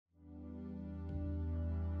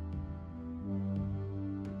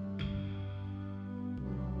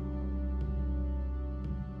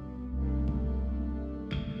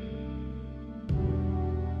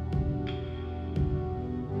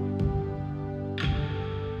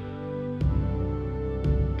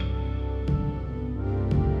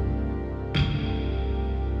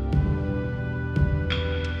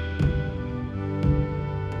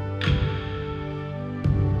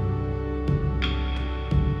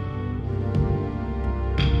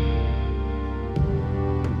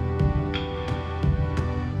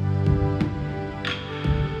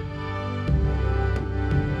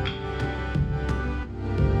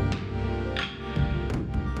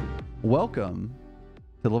Welcome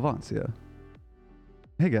to Levancia.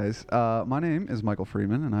 Hey guys, my name is Michael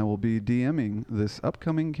Freeman, and I will be DMing this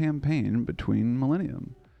upcoming campaign between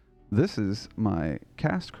Millennium. This is my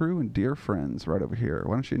cast crew and dear friends right over here.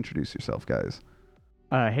 Why don't you introduce yourself, guys?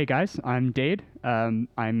 Hey guys, I'm Dade. I'm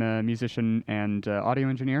a musician and audio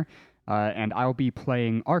engineer, and I'll be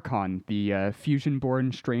playing Archon, the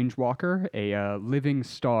fusion-born Strange Walker, a living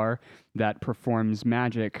star that performs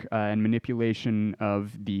magic and manipulation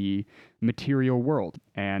of the material world.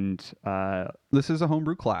 And This is a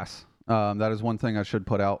homebrew class. That is one thing I should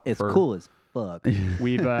put out. It's cool as fuck.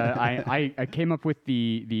 we've I came up with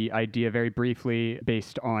the idea very briefly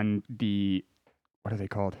based on what are they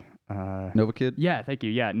called? Nova Kid? Yeah, thank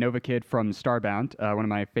you. Yeah, Nova Kid from Starbound, one of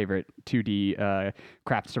my favorite 2D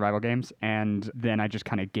craft survival games. And then I just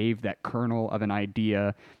kind of gave that kernel of an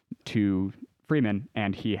idea to Freeman,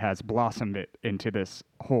 and he has blossomed it into this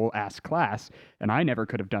whole ass class. And I never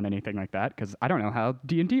could have done anything like that because I don't know how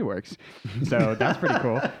D&D works. So that's pretty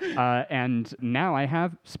cool. And now I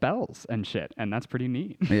have spells and shit, and that's pretty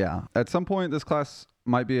neat. Yeah. At some point, this class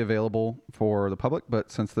might be available for the public, but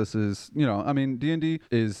since this is, D&D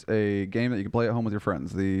is a game that you can play at home with your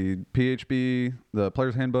friends. The PHB, the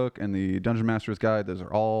Player's Handbook, and the Dungeon Master's Guide, those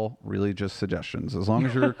are all really just suggestions. As long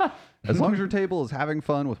as your table is having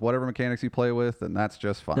fun with whatever mechanics you play with, then that's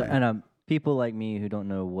just fine. And people like me who don't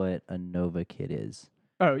know what a Nova Kid is.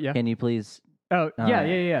 Oh, yeah. Can you please? Oh,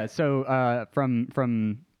 yeah. So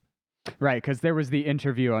from right, because there was the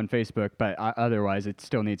interview on Facebook, but otherwise it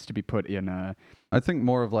still needs to be put in I think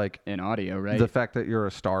more of like in audio, right? The fact that you're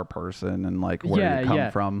a star person and like where you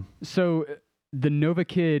come from. So the Nova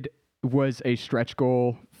Kid was a stretch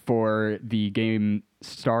goal for the game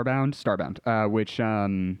Starbound, which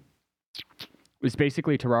was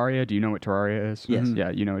basically Terraria. Do you know what Terraria is? Yes. Yeah,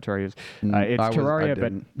 you know what Terraria is. It's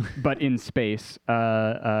Terraria, but in space.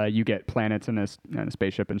 You get planets and a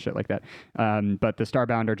spaceship and shit like that. But the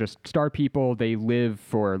Starbound are just star people. They live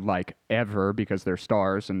for like ever because they're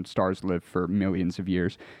stars, and stars live for millions of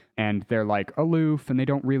years. And they're like aloof, and they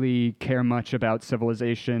don't really care much about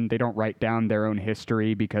civilization. They don't write down their own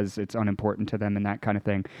history because it's unimportant to them and that kind of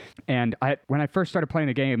thing. And when I first started playing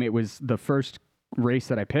the game, it was the first race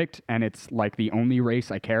that I picked, and it's like the only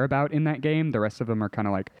race I care about in that game. The rest of them are kind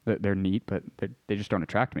of like they're neat, but they just don't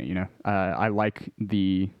attract me. I like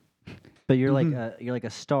the. But you're like a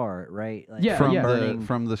star, right? Like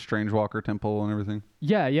from the Strange Walker Temple and everything.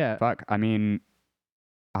 Yeah. Fuck. I mean,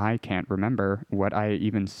 I can't remember what I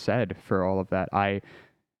even said for all of that.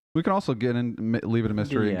 We can also leave it a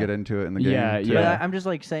mystery and get into it in the game. Yeah. But I'm just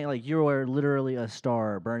like saying, like, you are literally a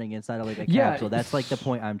star burning inside of like a capsule. That's like the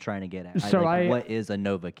point I'm trying to get at. So what is a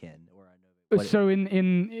Novakin? So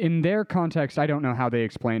in their context, I don't know how they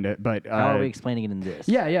explained it, but how are we explaining it in this?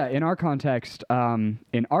 Yeah. In our context, in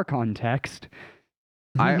our context.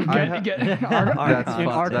 I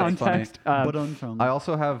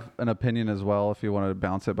also have an opinion as well if you want to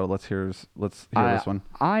bounce it, but let's hear this one.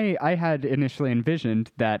 I had initially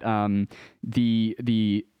envisioned that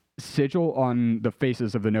the sigil on the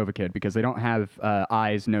faces of the Nova Kid, because they don't have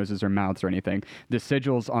eyes, noses, or mouths or anything. The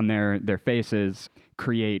sigils on their faces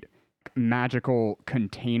create magical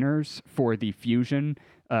containers for the fusion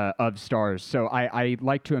of stars. So I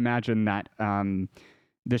like to imagine that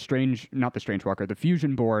the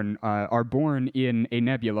fusion-born are born in a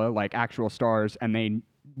nebula like actual stars, and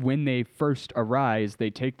when they first arise, they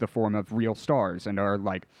take the form of real stars and are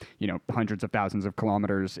like, hundreds of thousands of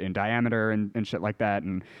kilometers in diameter and shit like that,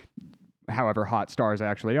 and however hot stars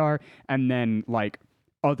actually are. And then like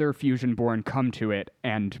other fusion-born come to it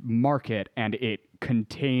and mark it, and it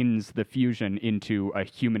contains the fusion into a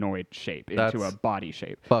humanoid shape, into a body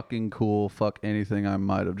shape. Fucking cool. Fuck anything I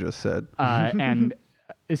might have just said. And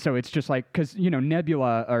so it's just like, because,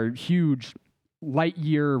 nebula are huge, light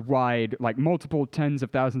year wide, like multiple tens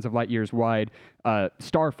of thousands of light years wide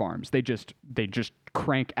star farms. They just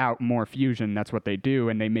crank out more fusion. That's what they do,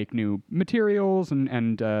 and they make new materials and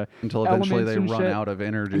until eventually they run out of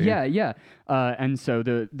energy. Yeah. And so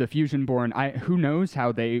the fusion-born, who knows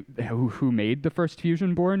how who made the first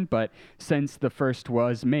fusion-born, but since the first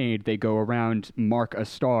was made, they go around, mark a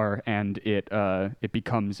star, and it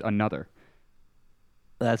becomes another.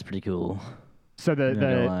 That's pretty cool. So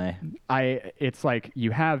it's like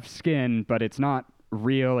you have skin, but it's not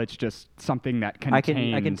real. It's just something that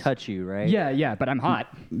contains. I can touch you, right? Yeah, but I'm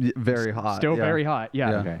hot. Very hot. Still very hot.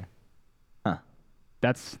 Yeah. Okay. Huh.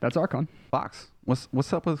 That's Archon. Fox,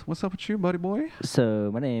 what's up with you, buddy boy?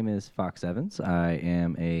 So my name is Fox Evans. I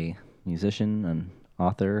am a musician, an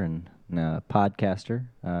author, and a podcaster.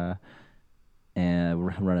 And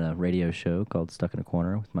we're running a radio show called Stuck in a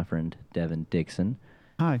Corner with my friend Devin Dixon.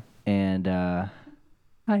 Hi. And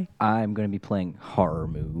Hi. I'm going to be playing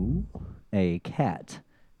Harmu, a cat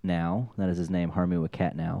now. That is his name, Harmu, a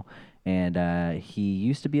cat now. And he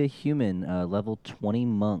used to be a human, level 20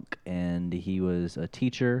 monk, and he was a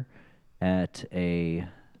teacher at a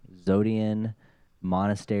Zodian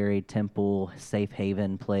monastery, temple, safe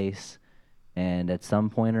haven place. And at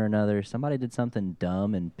some point or another, somebody did something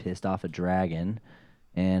dumb and pissed off a dragon,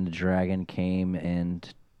 and the dragon came and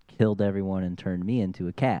killed everyone and turned me into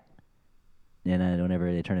a cat. And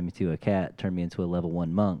whenever they turned me into a cat, turned me into a level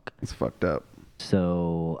 1 monk. It's fucked up.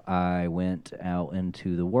 So I went out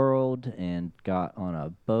into the world and got on a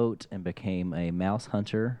boat and became a mouse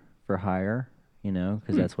hunter for hire,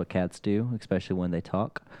 because that's what cats do, especially when they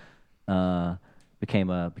talk.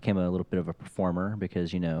 Became a little bit of a performer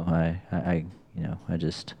because I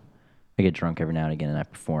get drunk every now and again and I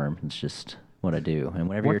perform. It's just what I do. And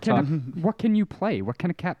whenever you're talking, what can you play? What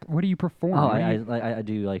kind of cat? What do you perform? Oh, I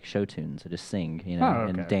do like show tunes. I just sing,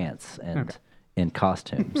 and dance and in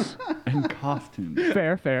costumes. In costumes.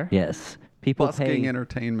 Fair. Yes. People Busking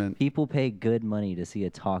entertainment. People pay good money to see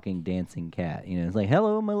a talking, dancing cat. It's like,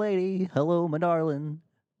 hello, my lady. Hello, my darling.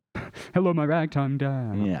 Hello, my ragtime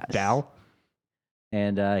doll. Yes. Dow.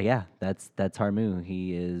 And that's Harmu.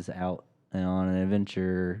 He is out on an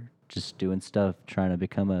adventure, just doing stuff, trying to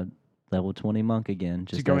become a level 20 monk again,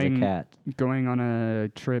 just as a cat. Going on a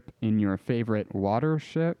trip in your favorite water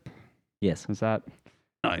ship? Yes. Is that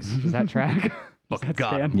Nice. Does that track? Look, that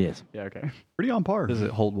got stand? him. Yes. Yeah, okay. Pretty on par. Does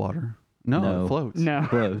it hold water? No, it floats. No.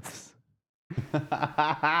 Floats.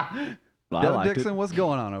 Devin Dixon, what's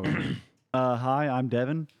going on over here? Hi, I'm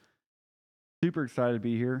Devin. Super excited to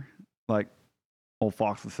be here. Like old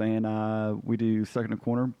Fox was saying, we do Second and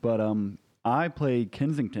Corner, but I play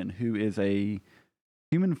Kensington, who is a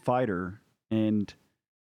human fighter, and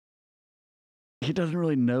he doesn't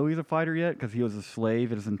really know he's a fighter yet because he was a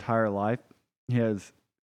slave his entire life. He has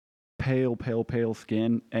pale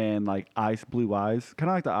skin and like ice blue eyes, kind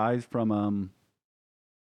of like the eyes from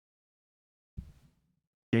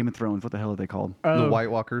Game of Thrones. What the hell are they called? The White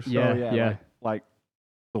Walkers? Yeah, Oh, yeah. Like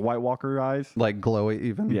the White Walker eyes. Like glowy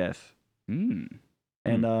even? Yes. Mm.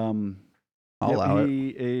 And I'll allow it. he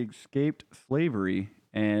escaped slavery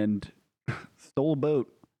and stole a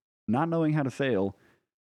boat, not knowing how to sail.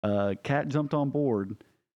 Cat jumped on board,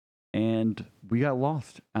 and we got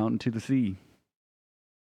lost out into the sea.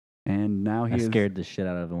 And now I scared the shit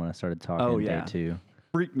out of him when I started talking day 2.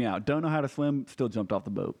 Freaked me out. Don't know how to swim, still jumped off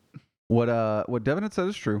the boat. What Devin had said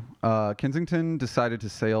is true. Kensington decided to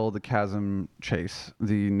sail the chasm chase,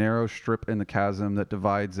 the narrow strip in the chasm that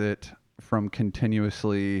divides it from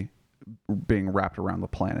continuously being wrapped around the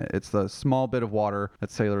planet. It's the small bit of water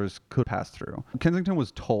that sailors could pass through. Kensington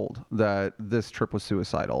was told that this trip was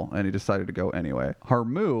suicidal, and he decided to go anyway.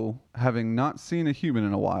 Harmu, having not seen a human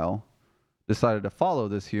in a while, decided to follow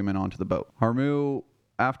this human onto the boat. Harmu,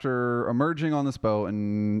 after emerging on this boat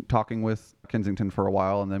and talking with Kensington for a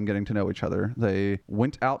while and them getting to know each other, they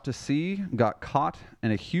went out to sea, got caught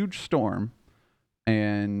in a huge storm,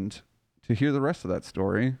 and to hear the rest of that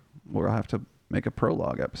story, we'll have to make a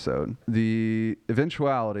prologue episode. The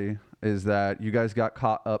eventuality is that you guys got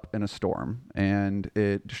caught up in a storm and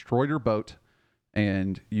it destroyed your boat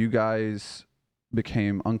and you guys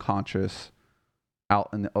became unconscious out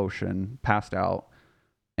in the ocean, passed out.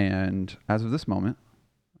 And as of this moment,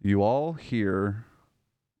 you all hear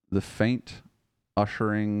the faint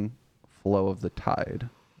ushering flow of the tide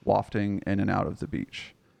wafting in and out of the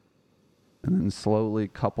beach. And then slowly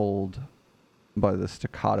coupled by the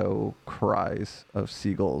staccato cries of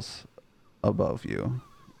seagulls above you.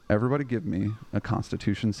 Everybody give me a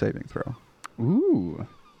Constitution saving throw. Ooh.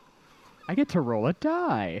 I get to roll a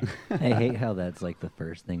die. I hate how that's like the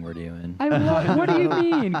first thing we're doing. What do you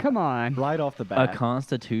mean? Come on. Right off the A bat.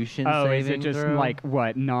 Constitution Oh, saving is it just throw? like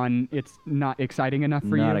what? It's not exciting enough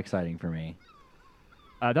for you? Not exciting for me.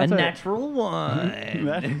 That's a natural 1.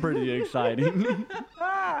 That's pretty exciting.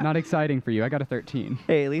 Not exciting for you. I got a 13.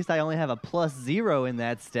 Hey, at least I only have a +0 in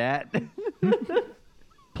that stat.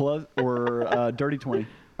 Plus or dirty 20.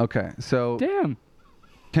 Okay, so Damn.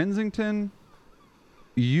 Kensington,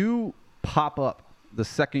 you pop up the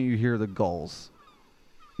second you hear the gulls.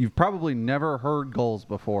 You've probably never heard gulls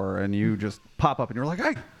before, and you just pop up and you're like,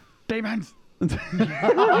 hey, Demons!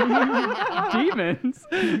 Demons.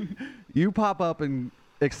 you pop up and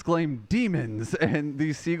exclaim demons, and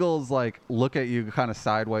these seagulls like look at you kind of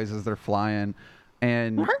sideways as they're flying,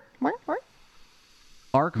 and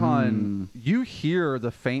Archon, you hear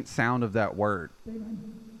the faint sound of that word,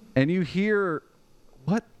 and you hear,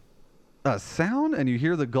 what a sound, and you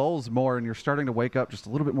hear the gulls more, and you're starting to wake up just a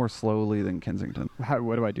little bit more slowly than Kensington.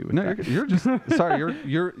 What do I do with No, that? you're just sorry.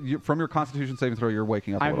 You're from your Constitution saving throw. You're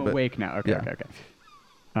waking up. I'm a little awake bit. now. Okay, Yeah. okay.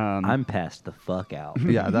 I'm passed the fuck out.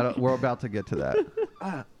 Yeah, we're about to get to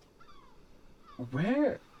that.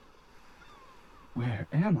 Where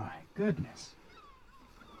am I? Goodness.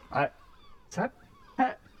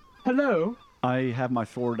 Hello? I have my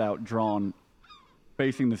sword out, drawn,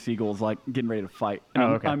 facing the seagulls, like getting ready to fight. And Oh,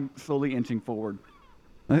 okay. I'm slowly inching forward.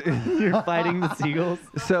 You're fighting the seagulls?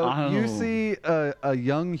 So you Oh. see a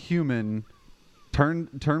young human turn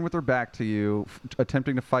with her back to you,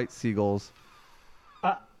 attempting to fight seagulls.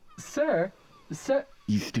 Sir,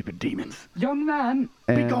 You stupid demons. young man,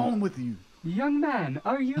 Be And, gone with you. young man,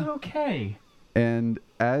 are you okay? and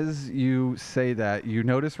as you say that, you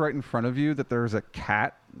notice right in front of you that there's a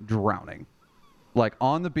cat drowning. Like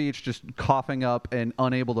on the beach, just coughing up and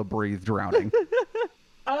unable to breathe, drowning.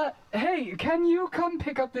 Hey, can you come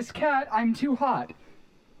pick up this cat? I'm too hot.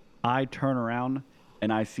 I turn around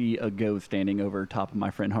and I see a ghost standing over top of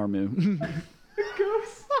my friend Harmu.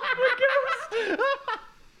 Ghost.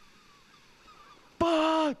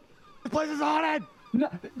 Fuck! The place is haunted!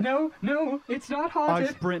 No, it's not I haunted.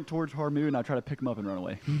 sprint towards Harmu and I try to pick him up and run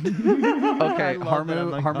away. Okay, love that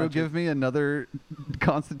I'm Harmu, unconscious. give me another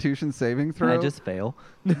Constitution saving throw. I just fail.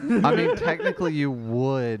 I mean, technically you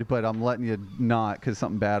would, but I'm letting you not because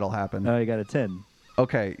something bad will happen. Oh, you got a 10.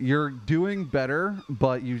 Okay, you're doing better,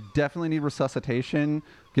 but you definitely need resuscitation.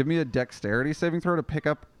 Give me a dexterity saving throw to pick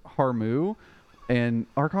up Harmu. And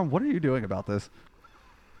Archon, what are you doing about this?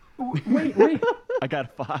 Wait. I got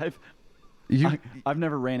a 5. You I've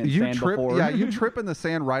never ran in you sand trip, before. yeah, you trip in the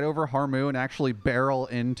sand right over Harmu and actually barrel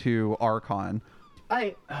into Archon.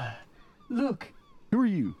 Look, Who are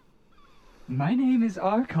you? my name is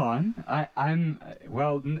Archon. I'm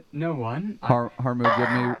no one. Harmu,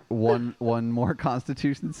 give me one more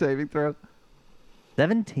Constitution saving throw.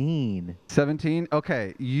 17. 17.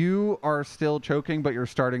 Okay, you are still choking, but you're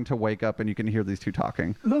starting to wake up, and you can hear these two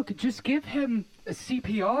talking. Look, just give him a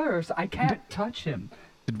CPR. I can't touch him.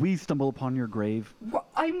 Did we stumble upon your grave?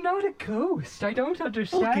 I'm not a ghost. I don't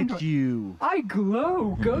understand. Look at you. I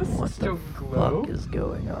glow. Ghosts don't glow. What is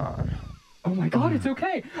going on? Oh my god, it's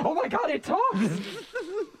okay. Oh my god, it talks.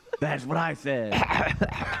 That's what I said.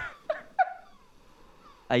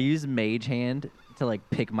 I use Mage Hand to like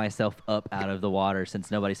pick myself up out of the water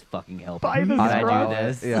since nobody's fucking helping. By the I scruff. do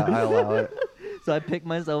this. Yeah, I allow it. So I pick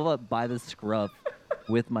myself up by the scruff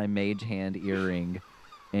with my Mage Hand earring,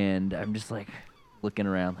 and I'm just like looking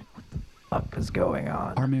around, like, what the fuck is going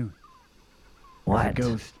on? Harmu, What?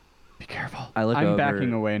 ghost. Be careful. I look I'm over.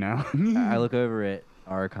 backing away now. I look over at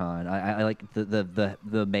Archon. I like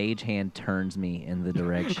the Mage Hand turns me in the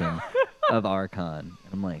direction of Archon,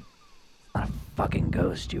 and I'm like, it's not a fucking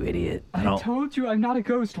ghost, you idiot. I told you I'm not a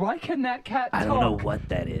ghost. Why can that cat talk? I don't know what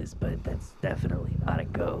that is, but that's definitely not a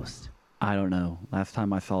ghost. I don't know. Last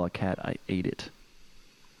time I saw a cat, I ate it.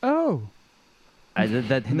 Oh.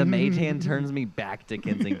 The Mage Hand turns me back to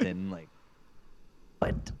Kensington, like,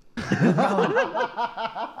 what?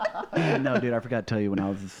 No, dude, I forgot to tell you when I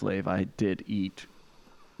was a slave, I did eat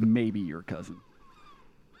maybe your cousin.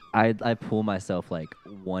 I pull myself like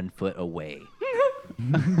 1 foot away.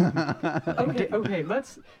 Okay,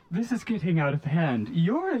 this is getting out of hand.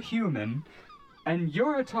 You're a human, and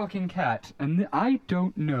you're a talking cat, and I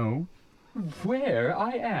don't know where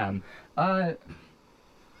I am.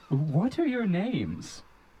 What are your names?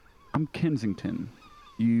 I'm Kensington.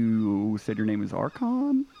 You said your name is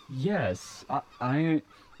Archon? Yes, I'm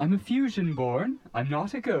a fusion born. I'm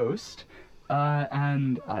not a ghost.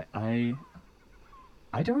 And I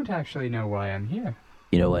don't actually know why I'm here.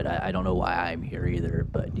 You know what? I don't know why I'm here either,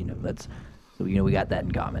 but we got that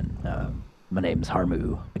in common. My name's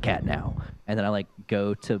Harmu, a cat now. And then I like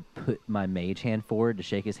go to put my Mage Hand forward to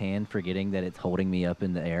shake his hand, forgetting that it's holding me up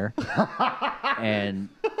in the air. and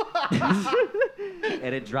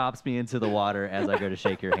and it drops me into the water as I go to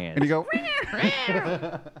shake your hand. And you go,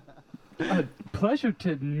 Pleasure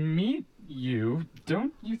to meet you.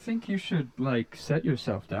 Don't you think you should, set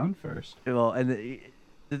yourself down first? Well, and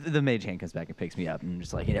the Mage Hand comes back and picks me up, and I'm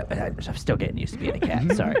just like, I'm still getting used to being a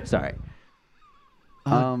cat. Sorry.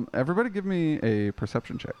 everybody give me a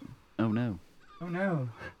perception check. Oh, no. Oh no.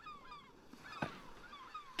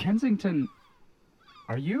 Kensington,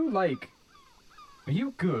 are you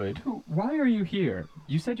good? Why are you here?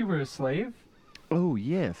 You said you were a slave? Oh,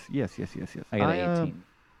 yes. I got an 18.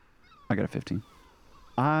 I got a 15.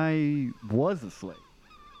 I was a slave.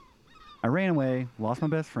 I ran away, lost my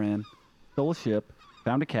best friend, stole a ship,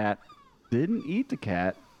 found a cat, didn't eat the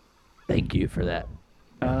cat. Thank you for that.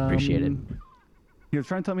 Appreciate it. He was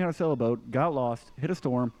trying to tell me how to sail a boat, got lost, hit a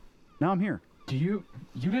storm. Now I'm here. You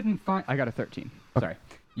didn't find... I got a 13. Sorry.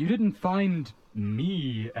 You didn't find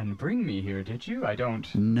me and bring me here, did you? I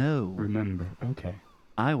don't No. remember. Okay.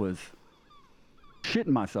 I was shitting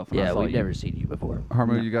myself when I Yeah, saw we've you. never seen you before.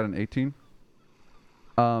 Harmu, you got an 18.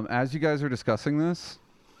 As you guys are discussing this,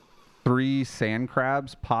 3 sand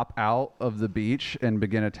crabs pop out of the beach and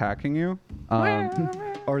begin attacking you.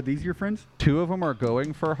 Are these your friends? 2 of them are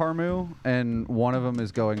going for Harmu, and 1 of them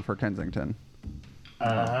is going for Kensington. So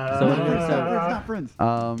It's not friends.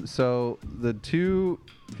 So the 2,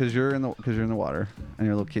 because you're in the water and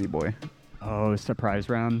you're a little kitty boy. Oh, surprise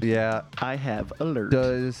round. Yeah. I have alert.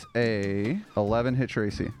 Does a 11 hit your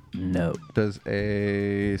AC? no. Does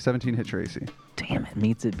a 17 hit your AC? Damn it.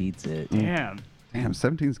 Meets it, beats it. Damn. Damn,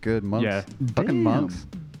 17's good. Monks. Yeah. Fucking Damn. monks.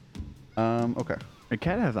 Okay. A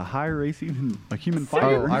cat has a higher AC than a human Oh,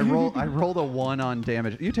 fighter. I rolled a 1 on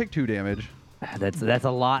damage. You take 2 damage. That's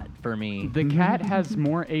a lot for me. The cat has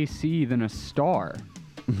more AC than a star.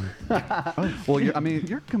 Well,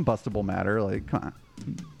 you're combustible matter. Like, come on.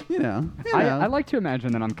 You know. I like to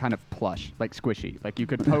imagine that I'm kind of plush, like squishy. Like you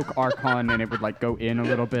could poke Archon and it would like go in a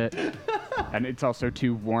little bit. And it's also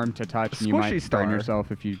too warm to touch, and you might Squishy star. burn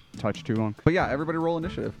yourself if you touch too long. But yeah, everybody roll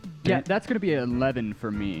initiative. Yeah, that's gonna be an 11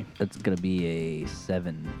 for me. That's going to be a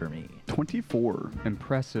 7 for me. 24.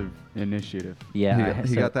 Impressive initiative. Yeah.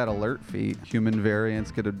 He got that alert feat. Human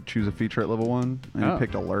variants get to choose a feature at level 1, and Oh. he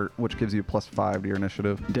picked alert, which gives you +5 to your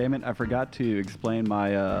initiative. Damn it, I forgot to explain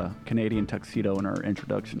my Canadian tuxedo in our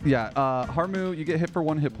introduction. Yeah, Harmu, you get hit for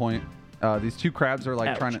 1 hit point. These 2 crabs are like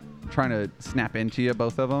Ouch. trying to snap into you,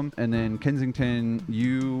 both of them. And then Kensington,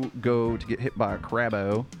 you go to get hit by a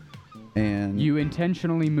crabbo, and You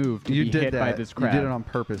intentionally moved to you be did hit that. by this crab. You did it on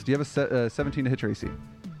purpose. Do you have a 17 to hit your AC?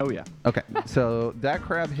 Oh, yeah. Okay, so that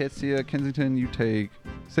crab hits you, Kensington. You take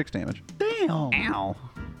 6 damage. Damn. Ow.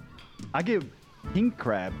 I give king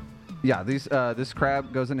crab. Yeah, this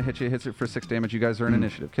crab goes in to hit you, hits it for 6 damage. You guys are in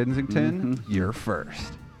initiative. Kensington, you're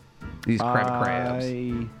first. These crabs.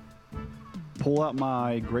 I pull out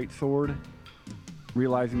my great sword,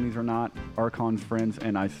 realizing these are not Archon's friends,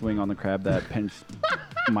 and I swing on the crab that pinched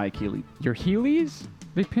my Achilles. Your Heelys?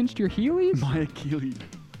 They pinched your Heelys? My Achilles.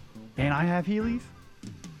 And I have Heelys?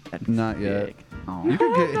 That's Not yet. sick. Oh. You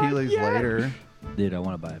can get not Heelys yet. later. Dude, I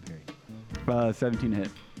want to buy a pair. 17 hit.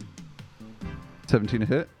 17 to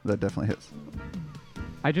hit. That definitely hits.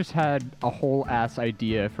 I just had a whole ass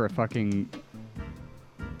idea for a fucking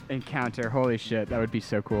encounter. Holy shit, that would be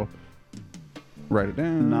so cool. Write it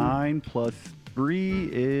down. 9 plus 3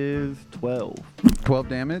 is 12. 12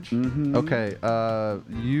 damage? Mhm. Okay,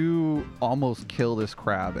 you almost kill this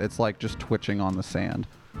crab. It's like just twitching on the sand.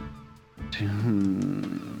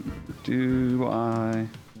 Do I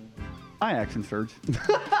action surge?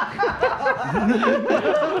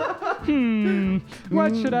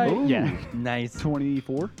 What should I? Ooh. Yeah. Nice.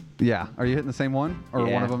 24. Yeah. Are you hitting the same one? Or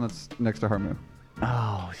Yeah. one of them that's next to Harmu?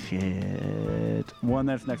 Oh, shit. One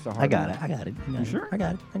that's next to Harmon. I got it. You sure? I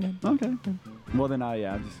got it. Okay. Well, then I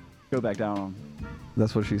just go back down.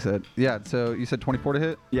 That's what she said. Yeah, so you said 24 to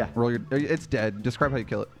hit? Yeah. Roll your... It's dead. Describe how you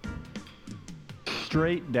kill it.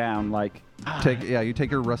 Straight down, like... You take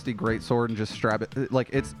your rusty greatsword and just strap it. Like,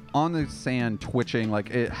 it's on the sand twitching. Like,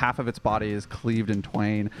 half of its body is cleaved in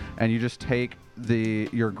twain. And you just take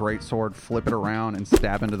your greatsword, flip it around, and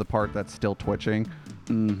stab into the part that's still twitching.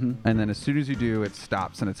 Mm-hmm. And then as soon as you do, it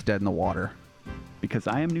stops and it's dead in the water. Because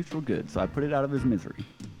I am neutral good, so I put it out of his misery.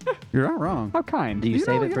 You're not wrong. How kind. Do you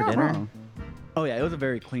save it for you're not dinner? wrong. Oh, yeah, it was a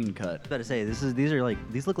very clean cut. I was about to say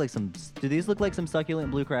these look like some. Do these look like some succulent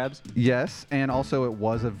blue crabs? Yes, and also it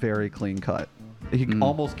was a very clean cut. He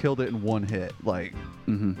almost killed it in 1 hit. Like,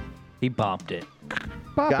 Mm-hmm. He bomped it.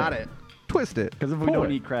 Bop got it. Twist it. Because if we Pull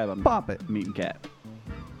don't it. eat crab, I'm Bop it. eating cat.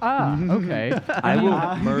 Ah, okay. I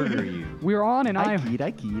will murder you. We're on an I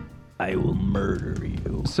island. keyed. I will murder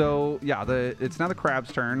you. So, yeah, it's now the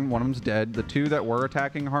crab's turn. One of them's dead. The 2 that were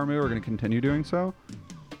attacking Harmu are going to continue doing so.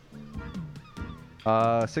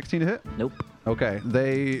 16 to hit? Nope. Okay.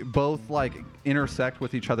 They both, like, intersect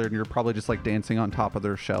with each other, and you're probably just, like, dancing on top of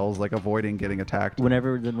their shells, like, avoiding getting attacked.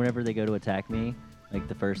 Whenever they go to attack me,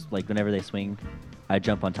 whenever they swing, I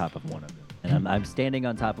jump on top of one of them. And I'm standing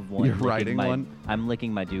on top of one. You're licking riding one? I'm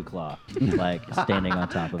licking my dew claw, like standing on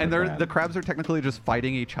top of And a crab. the crabs are technically just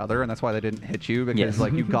fighting each other, and that's why they didn't hit you, because Yes.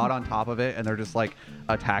 like you got on top of it, and they're just like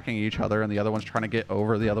attacking each other, and the other one's trying to get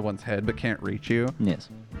over the other one's head but can't reach you. Yes.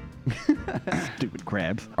 Stupid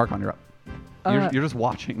crabs. Archon, you're up. You're just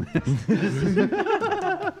watching this.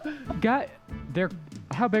 They're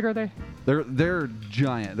how big are they? They're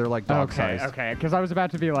giant. They're like dog sized. Okay. Because I was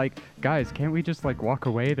about to be like, guys, can't we just like walk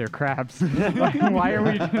away? They're crabs. Like, why are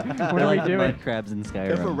we? What are we doing? Mud crabs in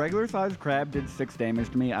Skyrim. If a regular sized crab did 6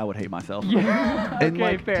 damage to me, I would hate myself. Yeah. And Okay,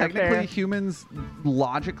 like fair, technically, fair. humans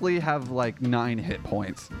logically have like 9 hit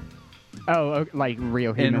points Oh, like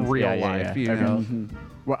real humans. in real Yeah, life. yeah. You Okay. know.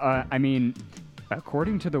 Well, I mean,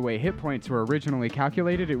 according to the way hit points were originally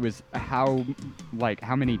calculated, it was how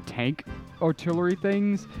many tank artillery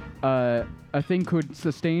things a thing could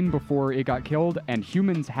sustain before it got killed, and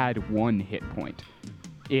humans had 1 hit point.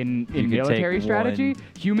 In could military take strategy, one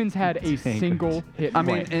humans had a tank. single hit I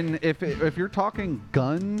mean, point. and if you're talking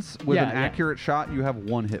guns with Yeah, an yeah. accurate shot, you have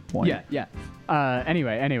 1 hit point. yeah.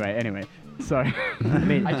 Anyway. Sorry. I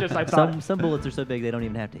mean, I thought. some bullets are so big they don't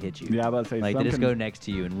even have to hit you. Yeah, I was about to say Like some they just can- go next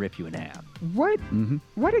to you and rip you in half.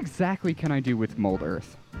 What exactly can I do with mold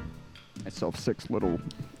earth? Myself 6 little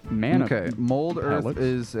mana. Okay, Mold Earth pellets.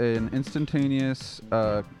 is an instantaneous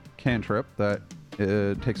cantrip that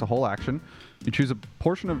takes a whole action. You choose a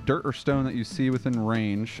portion of dirt or stone that you see within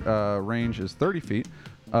range. Range is 30 feet.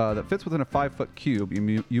 That fits within a 5-foot cube.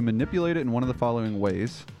 You manipulate it in one of the following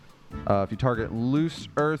ways. If you target loose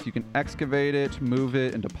earth, you can excavate it, move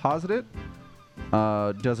it, and deposit it.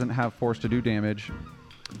 Doesn't have force to do damage.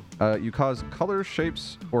 You cause colors,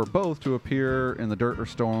 shapes, or both to appear in the dirt or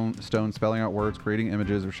stone, spelling out words, creating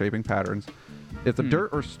images, or shaping patterns. If the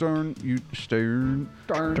dirt or stone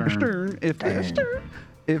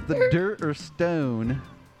if the dirt or stone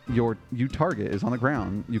you target is on the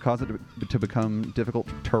ground, you cause it to become difficult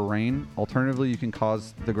terrain. Alternatively, you can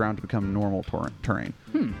cause the ground to become normal terrain.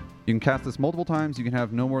 You can cast this multiple times. You can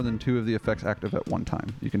have no more than 2 of the effects active at one time.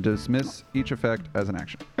 You can dismiss each effect as an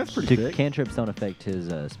action. That's pretty sick. Cantrips don't affect his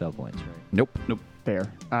spell points, right? Nope. There.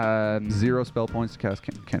 0 spell points to cast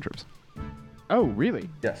cantrips. Oh, really?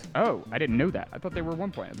 Yes. Oh, I didn't know that. I thought they were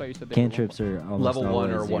 1 point. I thought you said they Cantrips were are almost Level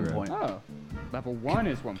 1 or always 1 0. point. 1 point. Oh, level 1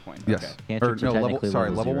 is 1 point. Yes. Okay. Cantrips are technically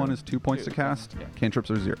level level 1 0. is 2 points to 2, cast. yeah. Cantrips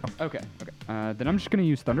are 0. Okay. Then I'm just gonna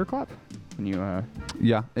use Thunderclap. Can you?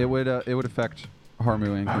 Yeah, it would affect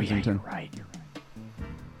Harmu and Kensington. You're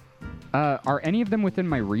right. Are any of them within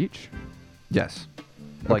my reach? Yes.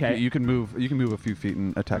 Like Okay. you can move a few feet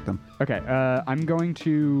and attack them. Okay. I'm going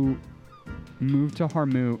to move to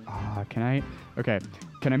Harmu. Can I? Okay.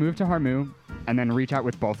 Can I move to Harmu and then reach out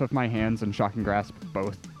with both of my hands and shock and grasp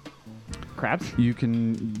both crabs? You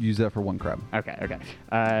can use that for 1 crab. Okay.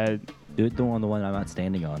 Do it the one I'm not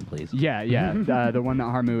standing on, please. Yeah. The one that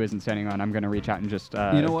Harmu isn't standing on, I'm gonna reach out and just.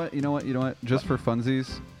 You know what? Just for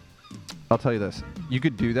funsies, I'll tell you this. You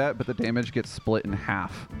could do that, but the damage gets split in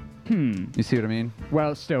half. You see what I mean?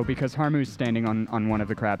 Well, still, because Harmu's standing on one of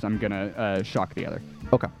the crabs, I'm gonna shock the other.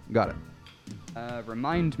 Okay, got it.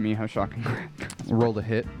 Remind me how shocking. Roll the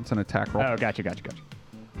hit. It's an attack roll. Oh, gotcha.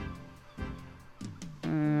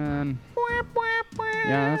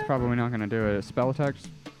 Yeah, that's probably not gonna do it. Spell attacks.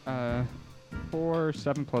 4,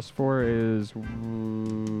 7 plus 4 is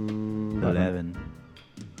 11.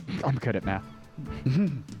 I'm good at math.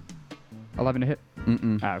 11 to hit.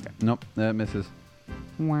 Mm-mm. Okay. Nope, that misses.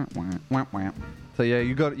 Wah, wah. Wah, wah. So yeah,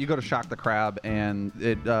 you go to shock the crab, and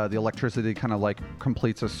it the electricity kind of like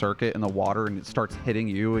completes a circuit in the water, and it starts hitting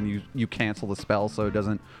you, and you cancel the spell so it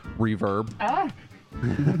doesn't reverb.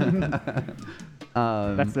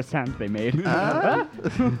 That's the sound they made. I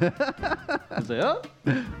was like, oh.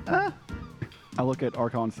 I look at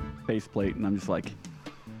Archon's faceplate and I'm just like,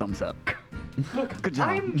 thumbs up. Good job.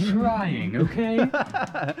 I'm trying, okay?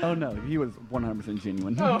 Oh no, he was 100%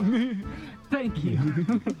 genuine. Thank you.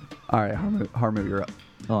 All right, Harmu, you're up.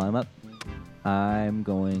 Oh, I'm up. I'm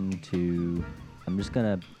just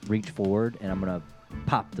gonna reach forward and I'm gonna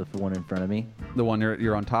pop the one in front of me. The one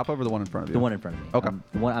you're on top of, or the one in front of you? The one in front of me. Okay.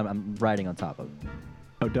 The one I'm riding on top of.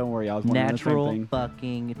 Oh, don't worry, I was wondering Natural the same thing.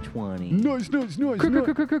 fucking 20. Nice.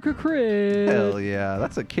 Crit. Hell yeah,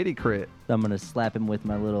 that's a kitty crit. So I'm gonna slap him with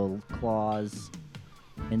my little claws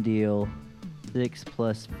and deal 6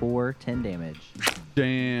 plus 4, 10 damage.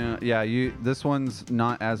 Damn. Yeah, this one's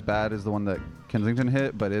not as bad as the one that Kensington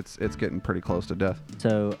hit, but it's getting pretty close to death.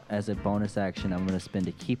 So as a bonus action, I'm gonna spend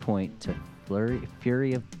a key point to Flurry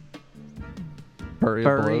of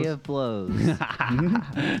blows,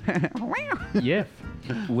 Yif.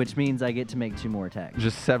 which means I get to make 2 more attacks.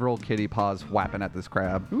 Just several kitty paws whapping at this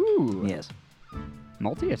crab. Ooh. Yes.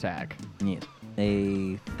 Multi-attack. Yes.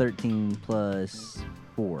 A 13 plus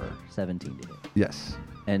 4, 17 to hit. Yes.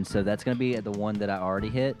 And so that's going to be the one that I already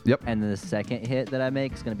hit. Yep. And then the second hit that I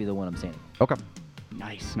make is going to be the one I'm standing. Okay.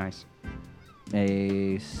 Nice.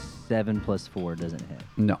 A 7 plus 4 doesn't hit.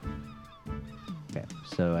 No. Okay.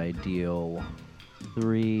 So I deal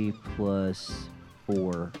 3 plus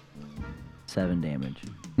 4, 7 damage.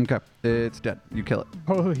 Okay, it's dead. You kill it.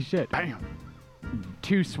 Holy shit! Bam!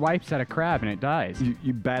 2 swipes at a crab and it dies.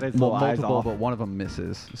 You bat its little eyes Multiple, off. but one of them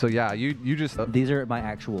misses. So yeah, you just. These are my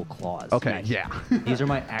actual claws. Okay, Nice. yeah. These are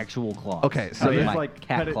my actual claws. Okay, so These are this my like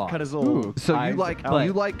cat claws. cut his little. Ooh. So eyes you like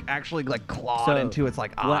out. actually like clawed So, into its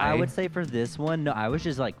like eye. What I would say for this one, no, I was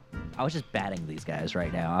just batting these guys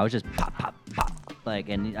right now. I was just pop, pop, pop, like,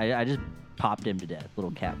 and I just popped him to death. Little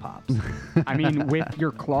cat pops. I mean, with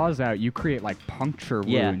your claws out, you create like puncture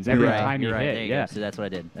Yeah, wounds every you're right, time you you're right. hit. There you Yeah. go. So that's what I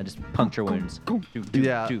did. I just puncture wounds.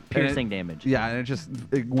 Yeah, Do and piercing damage. Yeah, and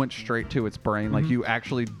it went straight to its brain. Like you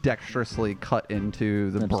actually dexterously cut into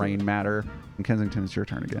the Absolutely. brain matter. And Kensington, it's your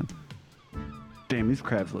turn again. Damn, these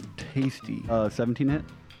crabs look tasty. 17 hit,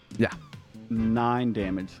 Yeah. 9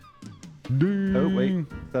 damage. Oh wait,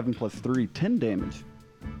 7 plus 3, 10 damage.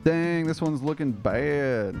 Dang, this one's looking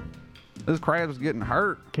bad. This crab's getting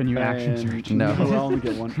hurt. Can you action And- surge? No. I only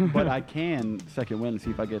get one, but I can second win and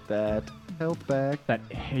see if I get that health back. That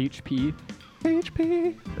HP.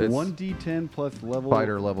 HP. It's 1d10 plus level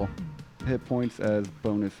fighter level. hit points as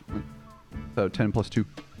bonus. So 10 plus 2.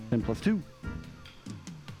 10 plus 2.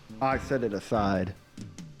 I set it aside.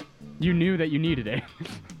 You knew that you needed it.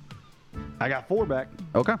 I got 4 back.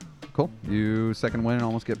 Okay, cool. You second win and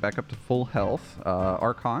almost get back up to full health.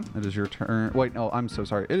 Archon, it is your turn. Wait, no, I'm so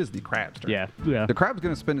sorry. It is the crab's turn. Yeah. Yeah. The crab's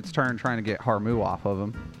going to spend its turn trying to get Harmu off of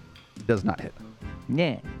him. Does not hit.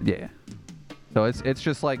 Yeah. Yeah. So it's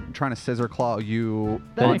just like trying to scissor claw you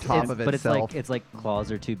But on it's- top of but itself. it's like claws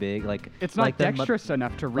are too big. Like It's not like the mu- dexterous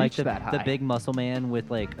enough to like reach the, that high. the big muscle man with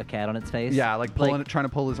like a cat on its face. yeah, like trying to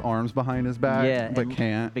pull his arms behind his back, Yeah, but and-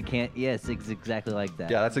 can't. But can't. Yes, it's exactly like that.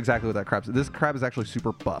 Yeah, that's exactly what that crab's. This crab is actually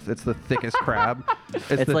super buff. It's the thickest crab. It's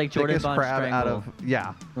the like Jordan thickest Von crab out Strangle. of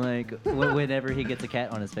yeah. Like whenever he gets a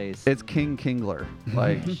cat on his face. It's King Kingler.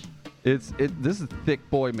 Like this is thick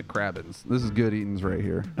boy McCrabbins. This is good eatings right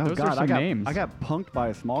here. Oh Those are god, some I got names. I got punked by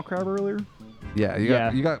a small crab earlier. Yeah,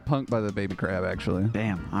 Yeah. you got punked by the baby crab actually.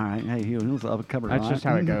 Damn. All right. Hey, he was up covered. That's just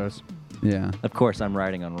how it goes. Yeah. Of course, I'm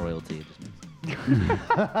riding on royalty. It just makes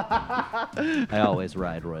I always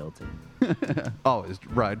ride royalty. Always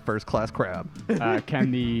ride first class crab. Can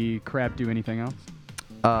the crab do anything else?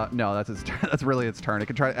 No, that's its turn. That's really its turn. It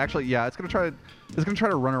can try. Actually, yeah, it's gonna try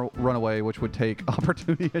to run away, which would take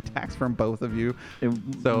opportunity attacks from both of you.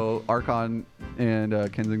 So Archon and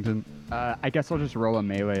Kensington. I guess I'll just roll a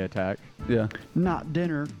melee attack. Yeah, Not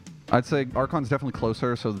dinner. I'd say Archon's definitely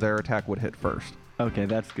closer, so their attack would hit first. Okay,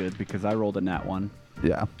 that's good because I rolled a nat 1.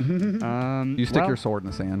 Yeah, you stick well, your sword in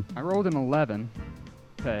the sand. I rolled an 11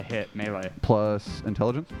 to hit melee. Plus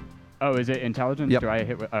intelligence. Oh, is it intelligence? Yep. Do I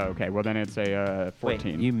hit? Oh, okay. Well, then it's a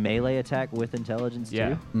 14. Wait, you melee attack with intelligence Yeah.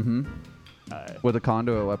 too? Mm-hmm. With a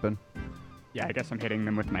conduit weapon. Yeah, I guess I'm hitting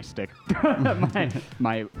them with my stick,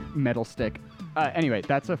 my metal stick. Anyway,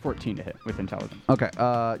 that's a 14 to hit with intelligence. Okay,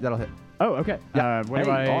 that'll hit. Oh, okay. Yeah. What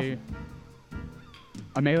do Hey, I? awesome.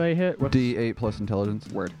 A melee hit. What's D8 plus intelligence.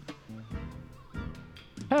 word?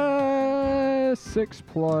 6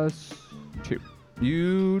 plus 2.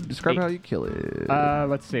 You describe 8. how you kill it.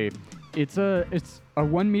 Let's see. It's a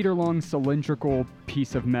 1 meter long cylindrical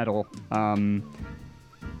piece of metal.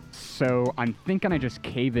 So I'm thinking I just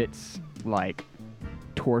cave its like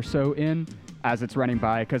torso in as it's running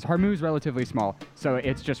by, because Harmu's relatively small, so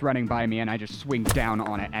it's just running by me, and I just swing down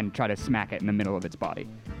on it and try to smack it in the middle of its body.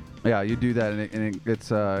 Yeah, you do that, and its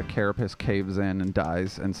carapace caves in and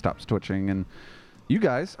dies and stops twitching, and you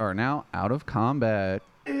guys are now out of combat.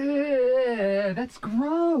 That's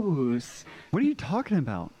gross. What are you talking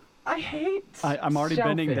about? I hate. I'm already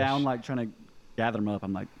bending shellfish. down, like trying to gather them up.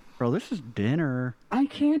 I'm like, bro, this is dinner. I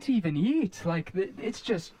can't even eat. Like it's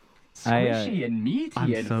just I, squishy and meaty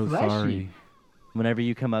I'm and so fleshy. sorry. Whenever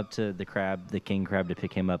you come up to the crab, the king crab, to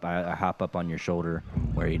pick him up, I hop up on your shoulder.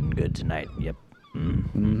 We're eating good tonight. Yep.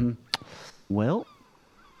 Mm-hmm. Well,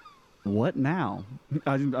 what now?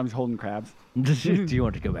 I'm just holding crabs. Do you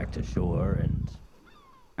want to go back to shore and?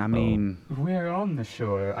 I mean, We're on the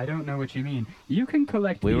shore. I don't know what you mean. You can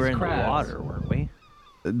collect We these were in crabs. the water, weren't we?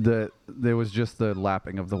 There was just the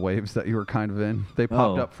lapping of the waves that you were kind of in. They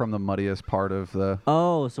popped Oh. up from the muddiest part of the.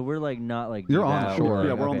 Oh, so we're like not like You're deep on the out. shore.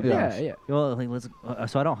 Yeah, we're on the Yeah. beach. Yeah. Well, like, let's.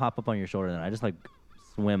 So I don't hop up on your shoulder then. I just like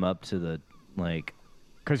swim up to the like.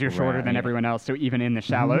 Because you're shorter Right, than yeah. everyone else, so even in the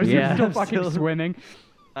shallows, Yeah, you're still I'm fucking still- swimming.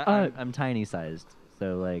 I'm tiny sized,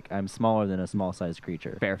 so like I'm smaller than a small sized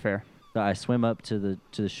creature. Fair. So I swim up to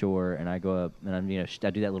the shore and I go up and I'm I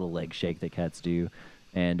do that little leg shake that cats do,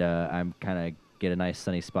 and I'm kind of get a nice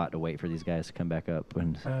sunny spot to wait for these guys to come back up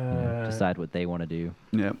and decide what they want to do.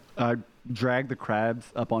 yeah. I drag the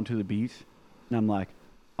crabs up onto the beach, and I'm like,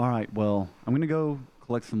 all right, well, I'm gonna go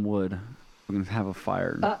collect some wood We can have a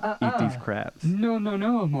fire and eat these crabs. No,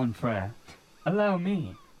 mon frere. Allow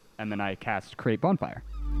me. And then I cast Create Bonfire.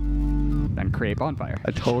 Then Create Bonfire.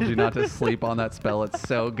 I told you not to sleep on that spell. It's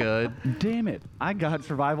so good. Damn it. I got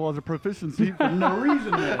survival as a proficiency for no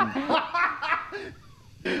reason then.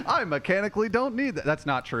 I mechanically don't need that. That's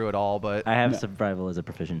not true at all, but I have survival as a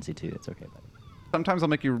proficiency too. It's okay, buddy. sometimes I'll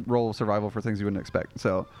make you roll survival for things you wouldn't expect.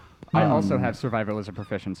 So I also have survival as a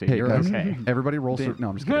proficiency. hey, You're guys, okay. Everybody roll. No,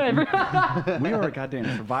 I'm just kidding. We are a goddamn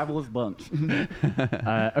survivalist bunch.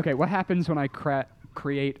 Okay, what happens when I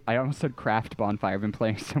create? I almost said craft bonfire. I've been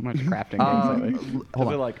playing so much crafting games lately.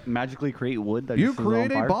 Does it like magically create wood that You just sits on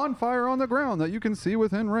create a fire? bonfire on the ground that you can see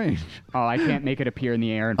within range. Oh, I can't make it appear in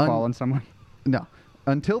the air and fall on someone. No.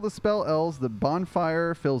 Until the spell ends, the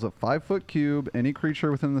bonfire fills a 5-foot cube. Any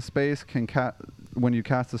creature within the space can when you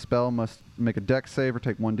cast the spell must make a dex save or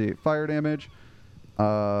take 1d8 fire damage.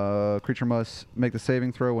 Creature must make the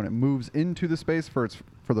saving throw when it moves into the space for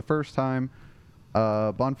the first time.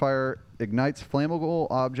 Bonfire ignites flammable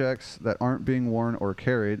objects that aren't being worn or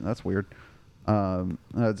carried. That's weird.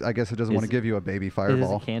 I guess it doesn't want to give you a baby It is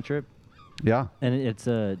fireball. a cantrip, Yeah. and it's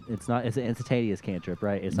an instantaneous cantrip,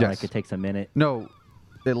 right? It's not like it takes a minute. No,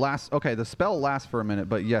 it lasts. Okay, the spell lasts for a minute,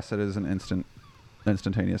 but yes, it is an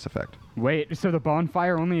instantaneous effect Wait, so the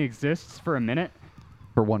bonfire only exists for a minute?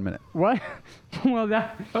 for 1 minute. What? Well,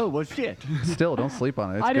 that Oh, well, shit. Still, don't sleep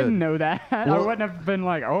on it. It's I good. didn't know that. I Well- wouldn't have been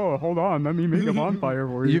like, oh, hold on, let me make a bonfire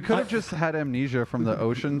for you. You could have just had amnesia from the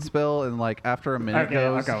ocean spill, and like after a minute Okay,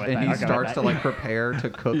 I'll goes, go with and that, he I'll go with starts that. to like prepare to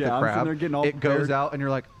cook Yeah, the I'm sitting crab. there getting all It goes prepared. out, and you're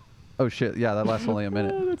like, oh shit, yeah, that lasts only a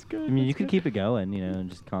minute. That's good. I mean, you could keep it going, and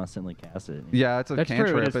just constantly cast it. Yeah, it's a That's true, it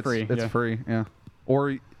cantrip. is It's free, It's yeah. free. Yeah.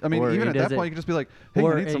 Or I mean, Or even it at that doesn't- point, you could just be like, hey,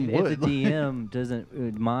 Or I need some if wood. the DM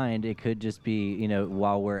doesn't mind, it could just be,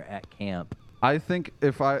 while we're at camp. I think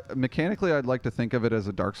mechanically, I'd like to think of it as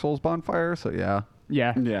a Dark Souls bonfire. So yeah.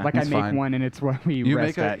 Yeah, Yeah. like I It's make fine. one and it's what we You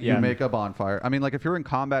rest make at. Yeah. you make a bonfire. I mean, like if you're in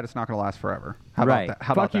combat, it's not going to last forever. How Right. about that?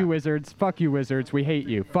 How Fuck about you, that? wizards. Fuck you, wizards. We hate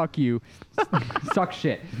you. Fuck you. Suck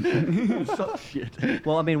shit. Shit.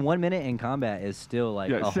 Well, I mean, 1 minute in combat is still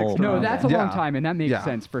like Yeah, a 6 whole. No, rounds. that's a Yeah. long time, and that makes Yeah.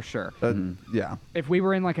 sense for sure. Yeah. If we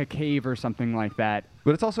were in like a cave or something like that,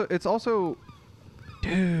 But it's also,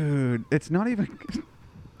 dude, it's not even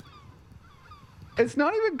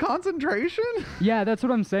concentration. yeah, that's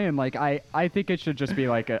what I'm saying. Like, I think it should just be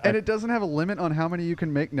like And it doesn't have a limit on how many you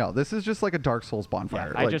can make. No, this is just like a Dark Souls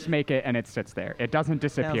bonfire. I Like, just make it and it sits there. It doesn't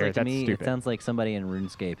Sounds disappear. like to That's me, stupid. It sounds like somebody in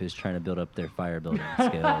RuneScape is trying to build up their fire building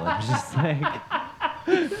skill. It's just like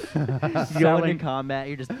going in combat,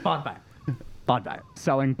 you're just bonfire, bonfire.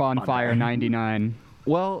 Selling bonfire 99.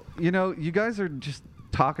 well, you guys are just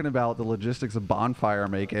talking about the logistics of bonfire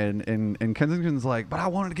making, and Kensington's like, but I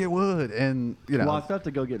wanted to get wood, and Well, I still have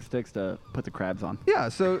to go get sticks to put the crabs on. yeah.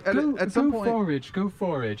 So at some point, Go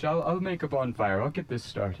forage. I'll make a bonfire. I'll get this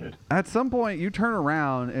started. At some point, you turn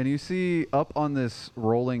around and you see up on this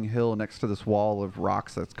rolling hill next to this wall of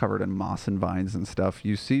rocks that's covered in moss and vines and stuff,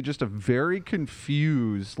 you see just a very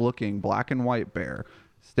confused looking black and white bear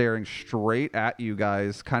staring straight at you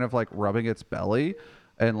guys, kind of like rubbing its belly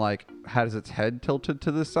and like has its head tilted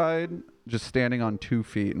to the side, just standing on 2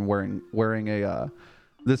 feet and wearing a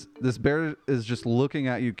this bear is just looking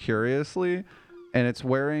at you curiously, and it's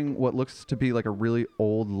wearing what looks to be like a really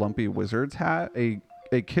old lumpy wizard's hat, a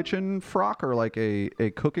kitchen frock or like a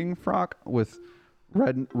cooking frock with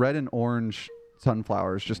red and orange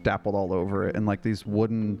sunflowers just dappled all over it, and like these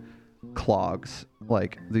wooden clogs,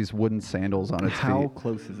 like these wooden sandals on its How feet.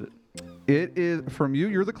 close is it? It is from you.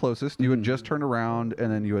 You're the closest. You had just turned around and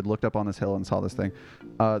then you had looked up on this hill and saw this thing.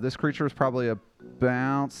 This creature is probably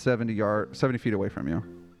about 70 feet away from you.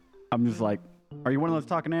 I'm just like, are you one of those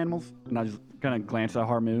talking animals? And I just kind of glance at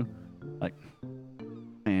Harmu, like,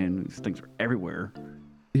 and these things are everywhere.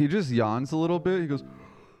 He just yawns a little bit. He goes,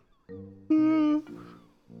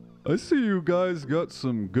 I see you guys got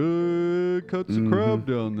some good cuts of crab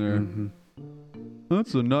down there.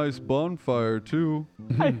 That's a nice bonfire too.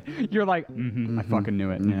 You're like, I fucking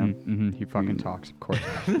knew it. He fucking talks, of course.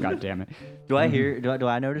 God damn it. Do I hear? Do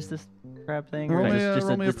I notice this crab thing? Roll Or me is a- it just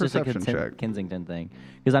roll me a it's just perception check. Kensington thing?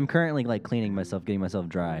 Because I'm currently like cleaning myself, getting myself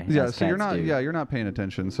dry. Yeah, as so you're cats not. do. Yeah, you're not paying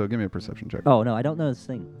attention. So give me a perception check. Oh no, I don't know this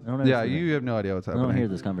thing. I don't know. Yeah, this thing. you have no idea what's I happening. don't hear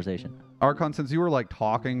this conversation. Archon, since you were like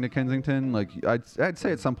talking to Kensington, like I'd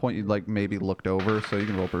say at some point you'd like maybe looked over, so you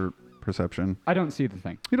can roll perception. I don't see the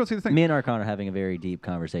thing. You don't see the thing. Me and Archon are having a very deep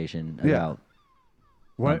conversation Yeah.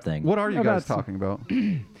 about something. What are you guys About- talking about?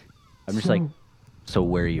 I'm just like, so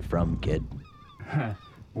where are you from, kid?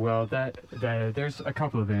 Well, there's a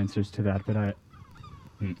couple of answers to that, but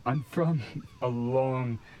I'm from a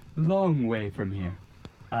long way from here.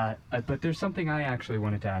 But there's something I actually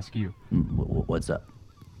wanted to ask you. What's up?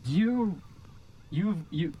 You've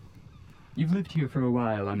lived here for a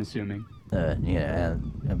while, I'm assuming. Yeah,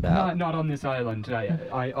 about. Not on this island.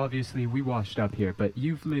 I obviously we washed up here, but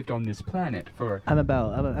you've lived on this planet for. I'm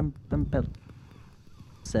about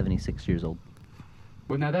 76 years old.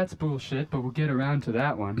 Well, now that's bullshit, but we'll get around to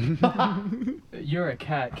that one. You're a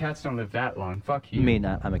cat. Cats don't live that long. Fuck you. You mean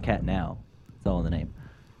I'm a cat now? It's all in the name.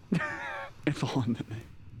 It's all in the name.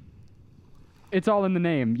 It's all in the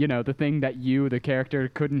name. You know, the thing that you, the character,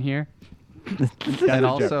 couldn't hear. And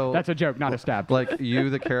also, that's a joke, not a stab. Like you,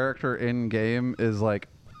 the character in game, is like,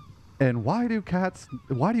 and why do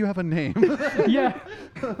you have a name? Yeah.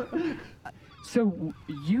 So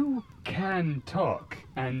you can talk,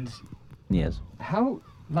 and Yes.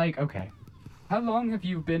 okay. How long have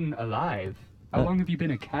you been alive? How long have you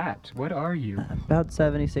been a cat? What are you? About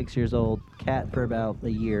 76 years old. Cat for about a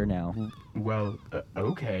year now. Well,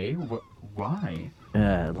 okay. Why?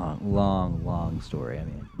 Long story. I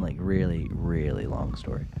mean, like really, really long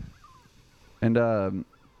story. And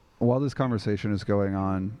while this conversation is going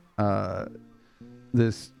on,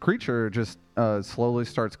 this creature just slowly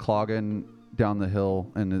starts clogging down the hill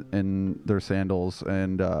in their sandals,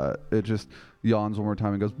 and it just yawns one more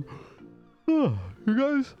time and goes, oh, you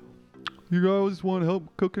guys want help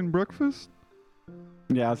cooking breakfast?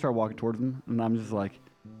 Yeah, I start walking towards them, and I'm just like,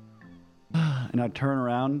 and I turn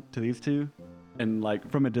around to these two, and like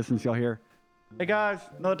from a distance, y'all hear, "Hey guys,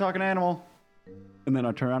 another talking animal." And then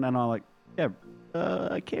I turn around and I'm like, "Yeah,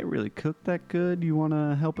 I can't really cook that good. You want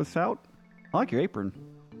to help us out? I like your apron."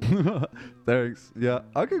 Thanks. Yeah,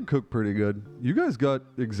 I can cook pretty good. You guys got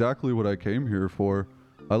exactly what I came here for.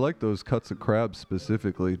 I like those cuts of crab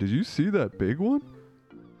specifically. Did you see that big one?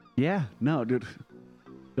 Yeah, no, dude.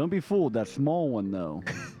 Don't be fooled. That small one, though.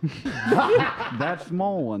 That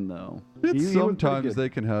small one, though. Sometimes they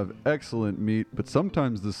can have excellent meat, but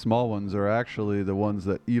sometimes the small ones are actually the ones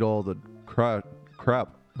that eat all the crap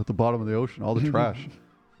at the bottom of the ocean, all the trash.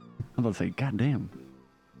 I'm about to say, God damn.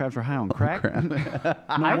 Crabs are high on crack.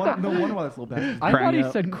 No wonder why this little bastard. I thought he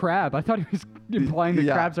said crab. I thought he was implying that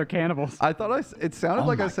crabs are cannibals. I thought it sounded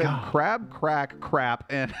like I said crab, crack, crap,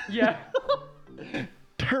 and yeah.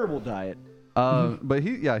 Terrible diet. But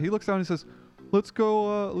he looks down and he says, let's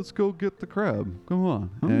go get the crab. Come on.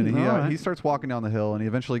 And he starts walking down the hill, and he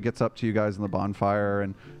eventually gets up to you guys in the bonfire,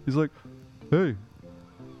 and he's like, hey,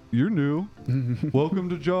 you're new. Welcome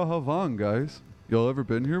to Jahavan, guys. Y'all ever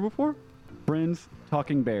been here before? Friends,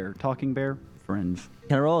 talking bear, friends.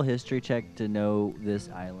 Can I roll a history check to know this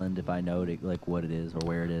island if I know like what it is or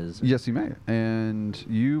where it is? Yes, you may. And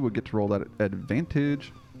you would get to roll that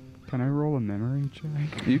advantage. Can I roll a memory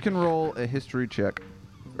check? You can roll a history check.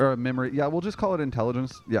 Or a memory. Yeah, we'll just call it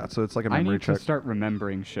intelligence. Yeah, so it's like a memory check. I need to start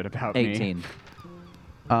remembering shit about 18. me.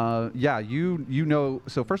 Yeah, you know.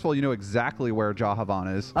 So first of all, you know exactly where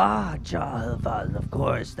Jahavan is. Ah, Jahavan, of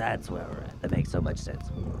course, that's where we're at. That makes so much sense.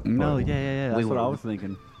 No, yeah. That's what I was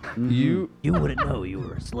thinking. Mm-hmm. You wouldn't know you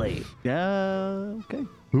were a slave. Yeah, okay.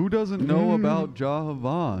 Who doesn't know about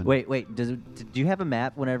Jahavan? Wait. Did you have a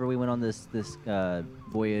map whenever we went on this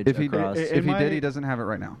voyage across? If he did, he doesn't have it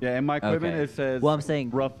right now. Yeah, in my equipment it says. Well, I'm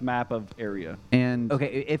saying rough map of area. And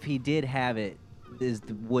okay, if he did have it,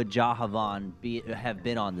 would Jahavan have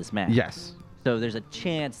been on this map? Yes. So there's a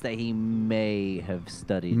chance that he may have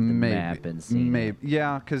studied the map and seen it.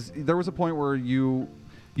 Yeah, because there was a point where you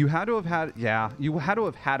had to have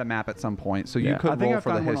had a map at some point, so you could roll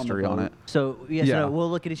for the history on it. So so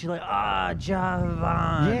we'll look at it. You're like,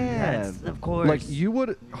 Jahavan. Yeah, of course. Like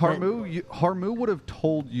Harmu would have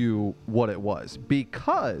told you what it was,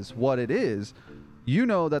 because what it is, you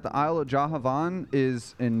know that the Isle of Jahavan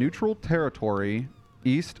is in neutral territory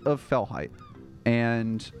east of Felhite,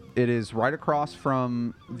 and it is right across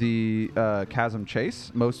from the Chasm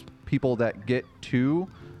Chase. Most people that get to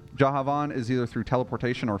Jahavan is either through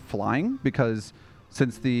teleportation or flying, because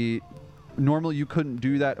since normally you couldn't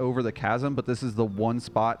do that over the chasm, but this is the one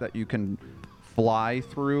spot that you can fly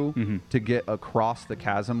through to get across the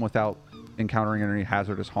chasm without encountering any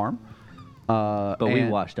hazardous harm. But we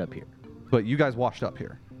washed up here. But you guys washed up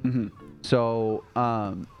here. Mm-hmm. So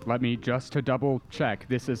let me just to double check.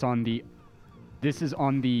 This is on the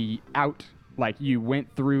out. Like you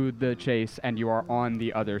went through the chase and you are on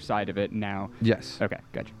the other side of it now. Yes. Okay,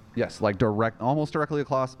 gotcha. Yes, like almost directly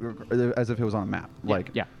across, as if it was on a map.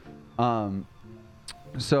 Yeah.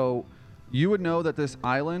 So you would know that this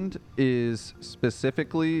island is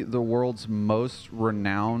specifically the world's most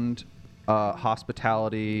renowned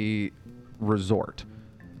hospitality resort.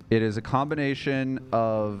 It is a combination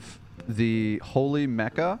of the holy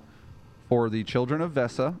Mecca for the children of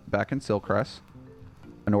Vesa back in Silcrest,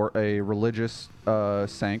 a religious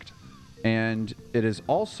sanct, and it is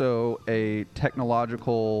also a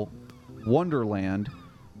technological wonderland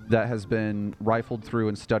that has been rifled through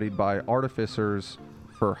and studied by artificers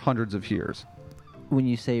for hundreds of years. When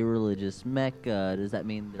you say religious Mecca, does that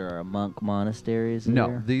mean there are monk monasteries there?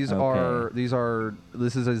 No,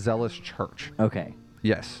 this is a zealous church. Okay.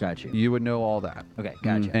 Yes. Got you. You would know all that. Okay,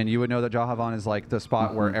 gotcha. And you would know that Jahavan is like the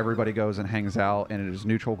spot where everybody goes and hangs out, and it is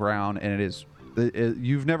neutral ground, and it is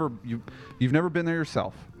you've never been there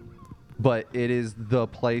yourself, but it is the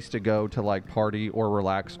place to go to like party or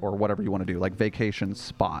relax or whatever you want to do, like vacation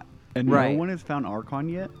spot. And Right. no one has found Archon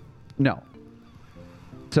yet? No.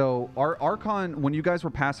 So our Archon, when you guys were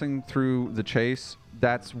passing through the chase,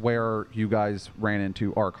 that's where you guys ran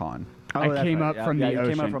into Archon. I that's came right. up from the you came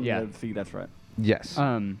up ocean, from yeah. the sea, that's right. Yes.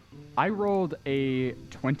 I rolled a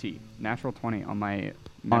 20, natural 20 on my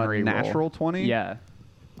memory A roll. natural 20? Yeah,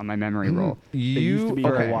 on my memory roll. used to be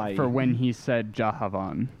okay. Hawaii. For when he said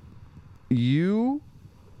Jahavan. You,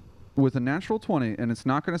 with a natural 20, and it's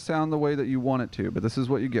not going to sound the way that you want it to, but this is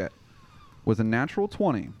what you get. With a natural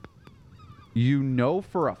 20, you know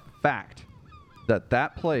for a fact that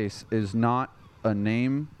that place is not a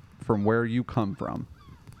name from where you come from.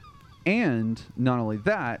 And not only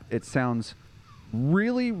that, it sounds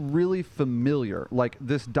really, really familiar. Like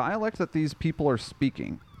this dialect that these people are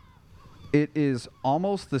speaking, it is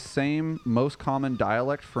almost the same most common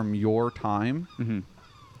dialect from your time,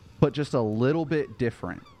 but just a little bit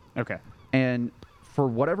different. Okay. And for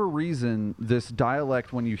whatever reason, this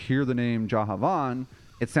dialect, when you hear the name Jahavan,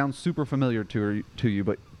 it sounds super familiar to you,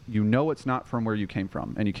 but you know it's not from where you came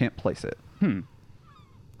from, and you can't place it.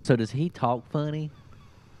 So does he talk funny?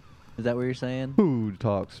 Is that what you're saying? Who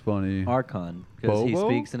talks funny? Archon, because he Bobo?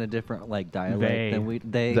 speaks in a different like dialect than we.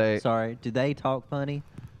 They- Sorry, do they talk funny?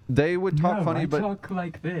 They would talk no, funny, I but talk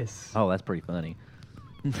like this. Oh, that's pretty funny.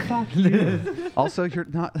 Fuck you. also you're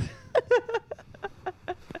not.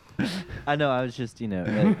 I know. I was just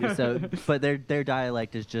but their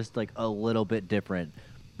dialect is just like a little bit different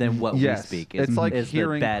than what Yes, we speak. it's like is the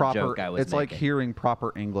hearing bad proper. joke I was It's like making. hearing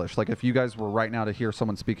proper English. Like if you guys were right now to hear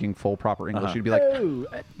someone speaking full proper English, Uh-huh.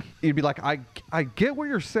 you'd be like, I get what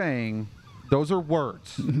you're saying. Those are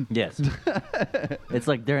words. Yes. It's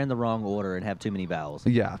like they're in the wrong order and have too many vowels.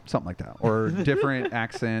 Yeah, something like that, or different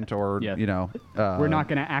accent, or Yeah. We're not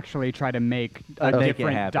going to actually try to make a Make it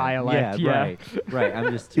different happen. dialect. Yeah, right. Right.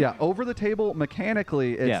 I'm just. Yeah, over the table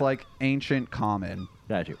mechanically, it's Yeah. like ancient common.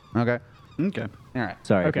 Got you. Okay. Okay. All right.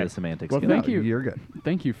 Sorry Okay. for the semantics. Well, guys. thank you. You're good.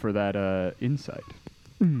 Thank you for that insight.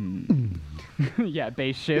 Yeah,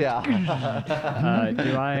 base shift. Do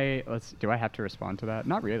I have to respond to that?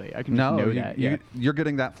 Not really. I can just No, know that. Yeah. you're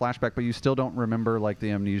getting that flashback, but you still don't remember like the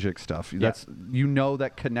amnesic stuff. That's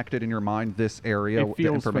that connected in your mind this area. It feels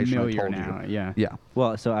the information I familiar told now. you. Yeah. Yeah.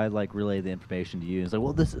 Well, so I like relay the information to you. It's like,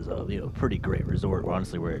 well, this is a pretty great resort.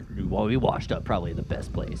 Honestly, we washed up probably the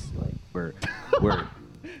best place. Like we're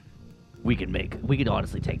we could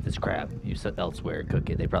honestly take this crab elsewhere and cook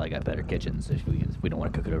it. They probably got better kitchens if we don't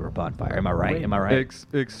want to cook it over a bonfire. Am I right? Wait. Am I right?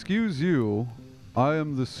 Excuse you. I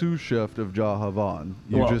am the sous chef of Jahavan.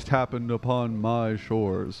 You Well- just happened upon my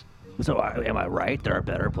shores. So am I right? There are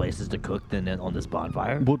better places to cook than on this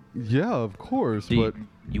bonfire. Well, yeah, of course, Do but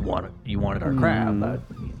you wanted our crab.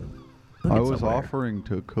 Cook I it was somewhere. offering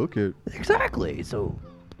to cook it. Exactly. So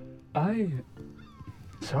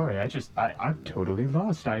Sorry, I'm totally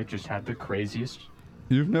lost. I just had the craziest.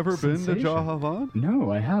 You've never been to Sensation. Jahavan?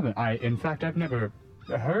 No, I haven't. In fact, I've never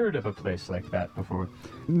heard of a place like that before.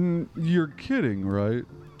 You're kidding, right?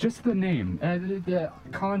 Just the name, the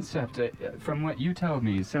concept. From what you tell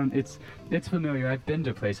me, it's familiar. I've been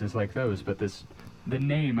to places like those, but the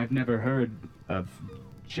name I've never heard of.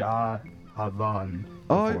 Jahavan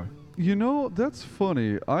before. That's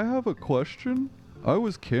funny. I have a question. I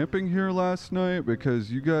was camping here last night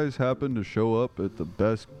because you guys happened to show up at the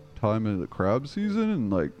best time of the crab season,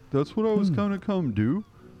 and like that's what I was kind of come do.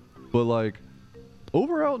 But like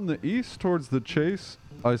over out in the east towards the chase,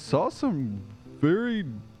 I saw some very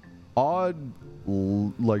odd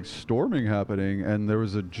like storming happening, and there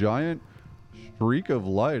was a giant streak of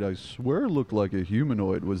light. I swear it looked like a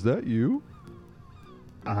humanoid. Was that you?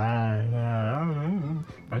 I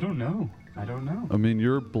don't know. I mean,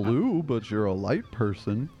 you're blue, but you're a light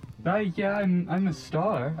person. Yeah, I'm a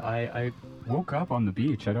star. I woke up on the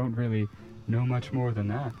beach. I don't really know much more than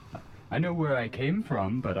that. I know where I came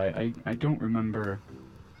from, but I don't remember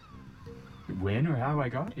when or how I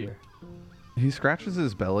got here. He scratches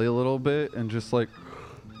his belly a little bit and just like,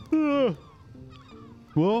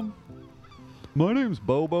 well, my name's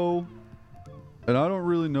Bobo, and I don't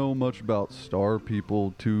really know much about star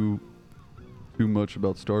people too too much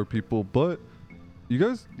about star people, but you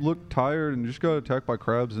guys look tired and you just got attacked by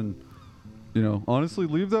crabs, and honestly,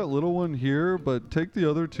 leave that little one here, but take the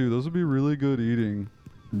other two. Those would be really good eating.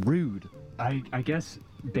 Rude. I guess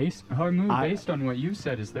based on what you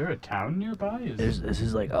said, is there a town nearby? This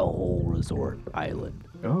is like a whole resort island.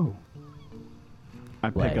 Oh. I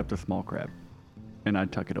pick up the small crab, and I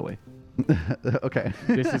tuck it away. Okay.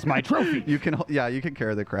 This is my trophy. You can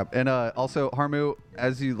carry the crab. And also, Harmu,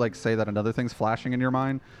 as you say that, another thing's flashing in your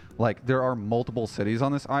mind. There are multiple cities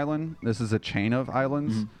on this island. This is a chain of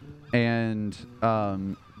islands, and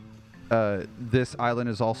this island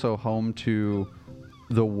is also home to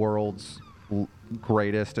the world's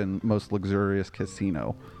greatest and most luxurious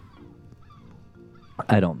casino.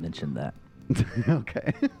 I don't mention that.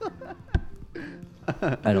 Okay.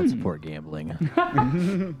 I don't support gambling.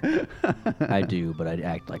 I do, but I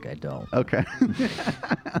act like I don't. Okay.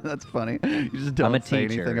 That's funny. You just don't say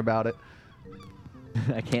anything about it.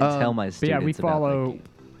 I can't tell my students. Yeah, we follow. About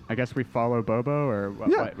I guess we follow Bobo, or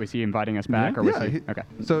what, was he inviting us back, or was he? Okay.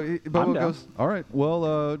 So Bobo goes, all right,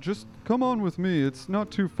 well, just come on with me. It's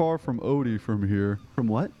not too far from Odie from here. From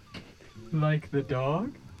what? Like the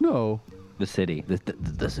dog? No. the city,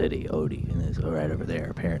 the city, Odie, and it's right over there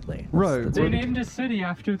apparently. Right. They named a city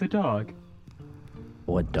after the dog.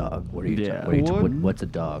 What dog? What are you Yeah. talking? What's a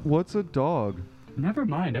dog? What's a dog? Never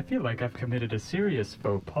mind. I feel like I've committed a serious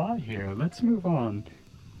faux pas here. Let's move on.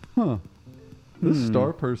 Huh. This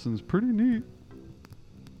star person's pretty neat.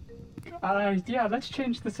 Yeah, let's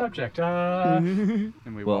change the subject. And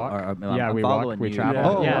we walk. I'm we walk. following We you.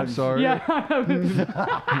 travel. Oh, yeah. I'm sorry. Yeah.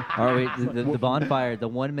 All right, the bonfire, the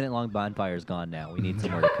 1 minute long bonfire is gone now. We need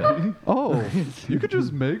somewhere to cook. Oh, you could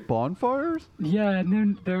just make bonfires? Yeah, and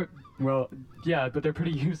then they're but they're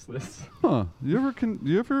pretty useless. Huh. You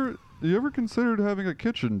ever considered having a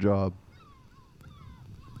kitchen job?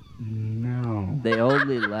 No. They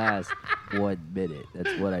only last 1 minute.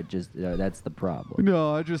 That's what I just. That's the problem.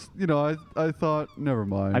 No, I just, I thought, never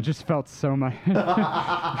mind. I just felt so much.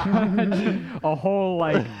 A whole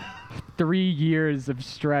 3 years of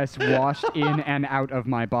stress washed in and out of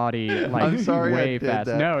my body I'm sorry way I did fast.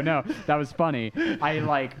 that. No, that was funny.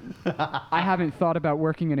 I haven't thought about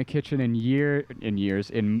working in a kitchen in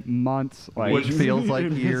months. Which feels like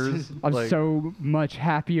years. I'm so much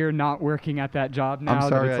happier not working at that job now. I'm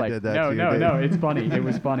sorry that it's I did that to you, no, Dave. it's funny. It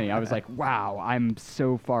was funny. I was like, wow, I'm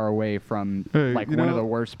so far away from Hey, one of the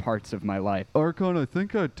worst parts of my life. Archon, I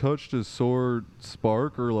think I touched a sore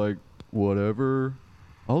spark or whatever.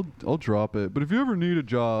 I'll drop it. But if you ever need a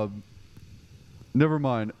job, never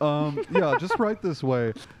mind. Yeah, just right this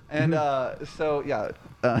way. And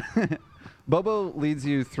Bobo leads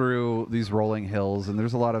you through these rolling hills, and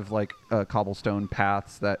there's a lot of cobblestone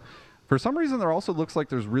paths that, for some reason, there also looks like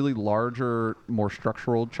there's really larger, more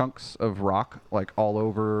structural chunks of rock all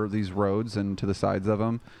over these roads and to the sides of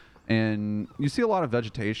them. And you see a lot of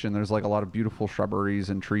vegetation. There's a lot of beautiful shrubberies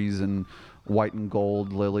and trees and white and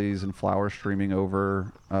gold lilies and flowers streaming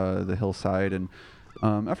over the hillside. And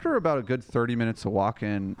after about a good 30 minutes of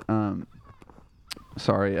walking,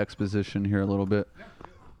 sorry, exposition here a little bit.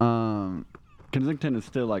 Kensington is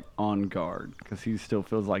still on guard because he still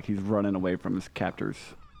feels like he's running away from his captors.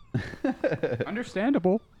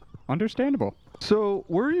 Understandable. So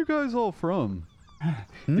where are you guys all from?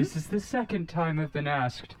 This is the second time I've been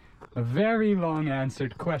asked a very long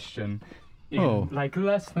answered question in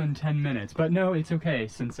less than 10 minutes. But no, it's okay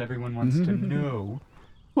since everyone wants to know.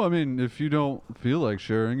 Well, I mean, if you don't feel like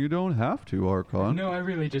sharing, you don't have to, Archon. No, I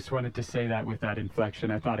really just wanted to say that with that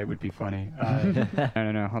inflection. I thought it would be funny.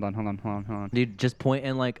 No, hold on. Dude, just point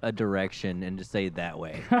in a direction and just say it that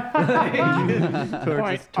way.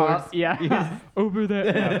 Yeah, over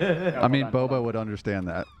there. I mean, Bobo would understand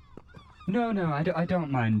that. No, I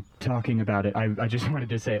don't mind talking about it. I just wanted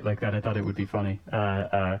to say it like that. I thought it would be funny.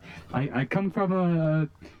 I come from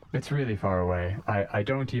it's really far away. I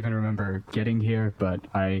don't even remember getting here, but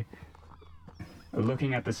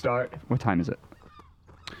looking at the start. What time is it?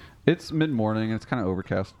 It's mid-morning and it's kind of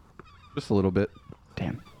overcast. Just a little bit.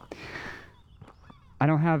 Damn. I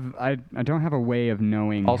don't have a way of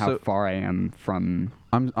knowing how far I am from.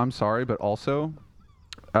 I'm sorry, but also,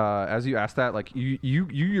 as you ask that, you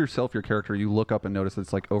yourself, your character, you look up and notice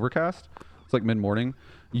it's overcast. It's mid-morning.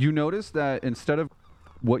 You notice that instead of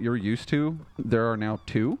what you're used to, there are now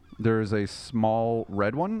two. There's a small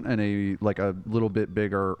red one and a little bit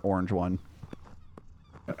bigger orange one.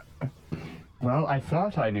 Well, I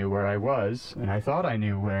thought I knew where I was, and I thought I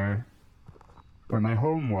knew where my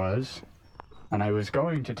home was, and I was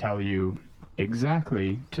going to tell you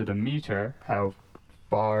exactly to the meter how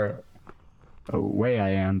far away I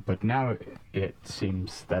am, but now it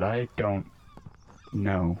seems that I don't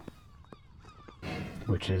No.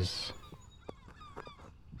 Which is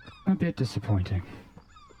a bit disappointing.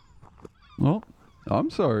 Well, I'm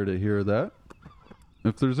sorry to hear that.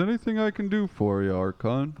 If there's anything I can do for you,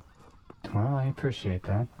 Archon. Well, I appreciate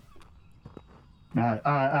that.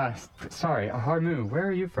 Sorry, Harmu, where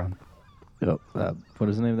are you from? Oh, what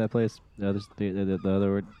is the name of that place? The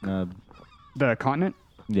other word? The continent?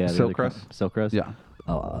 Yeah, Silkrest? Silkrest? Yeah.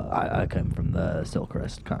 Oh, I come from the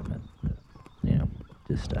Silkrest continent. You know,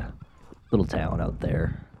 just a little town out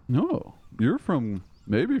there. No, you're from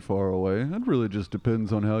maybe far away. That really just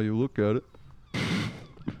depends on how you look at it.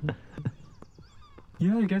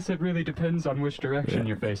 Yeah, I guess it really depends on which direction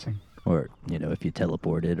you're facing. Or, you know, if you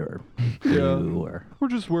teleported or Yeah. flew or... Or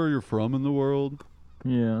just where you're from in the world.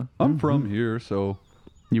 Yeah. I'm from here, so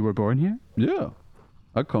You were born here? yeah.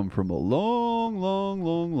 I come from a long, long,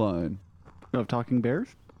 long line. Of talking bears?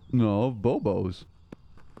 No, of Bobos.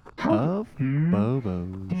 Of Hmm?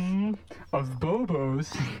 Bobos. Of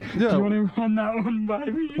Bobos? Yeah. Do you want to run that one by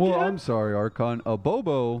me Well, again? I'm sorry, Archon. A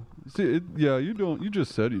Bobo. See, you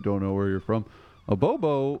just said you don't know where you're from. A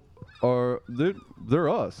Bobo they're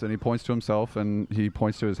us, and he points to himself and he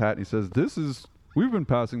points to his hat and he says, we've been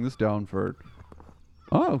passing this down for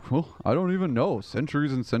I don't even know,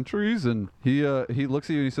 centuries and centuries. And he looks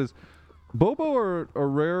at you and he says, Bobo are a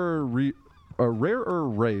rarer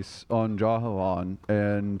race on Jahavan,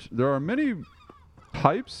 and there are many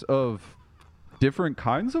types of different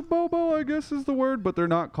kinds of Bobo, I guess is the word, but they're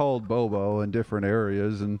not called Bobo in different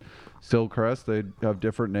areas. And Silkrest, they have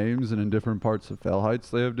different names, and in different parts of Fell Heights,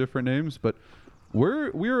 they have different names. But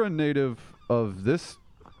we're a native of this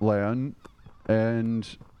land, and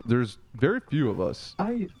there's very few of us.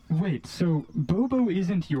 Wait, so Bobo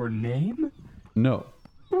isn't your name? No,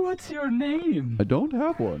 What's your name? I don't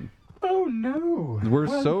have one. Oh no! We're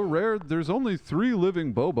Well, so rare. There's only 3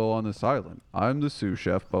 living Bobo on this island. I'm the sous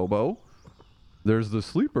chef Bobo. There's the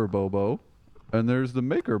sleeper Bobo, and there's the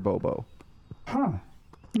maker Bobo. Huh.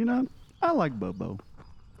 You know, I like Bobo.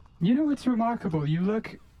 You know, it's remarkable. You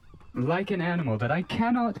look like an animal that I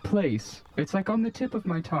cannot place. It's like on the tip of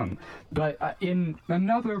my tongue. But in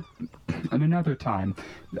another time,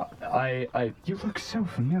 you look so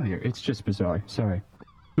familiar. It's just bizarre. Sorry.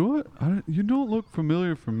 What? You don't look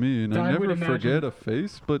familiar for me, and I I would never forget imagine- a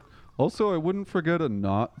face, but also I wouldn't forget a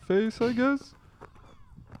not face, I guess.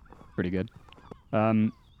 Pretty good.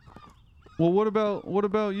 Well, what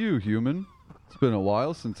about you, human? It's been a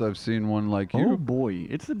while since I've seen one like Oh you. boy,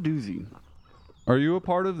 it's a doozy. Are you a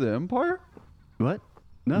part of the Empire? What?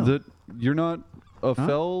 No. That you're not a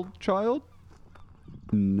Fell child?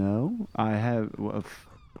 No. I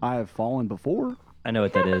have fallen before. I know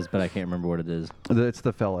what that is, but I can't remember what it is. It's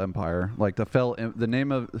the Fell Empire. Like the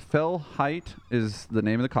name of Fell Height is the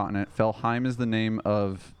name of the continent. Fellheim is the name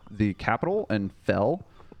of the capital, and Fell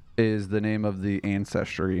is the name of the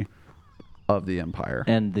ancestry of the empire.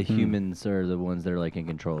 And the humans are the ones that are like in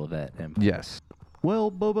control of that empire. Yes.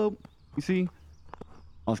 Well, Bobo, you see,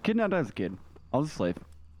 I was kidnapped as a kid. I was a slave.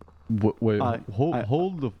 Wait, I-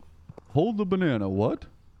 hold the banana. What?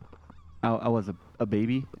 I was a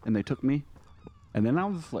baby, and they took me, and then I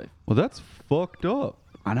was a slave. Well, that's fucked up.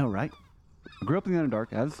 I know, right? I grew up in the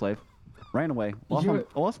Underdark as a slave, ran away,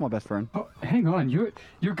 lost my best friend. Oh, hang on.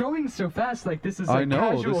 You're going so fast. Like this is I like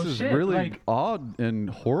know casual this is shit. really like odd and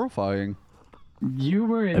horrifying. you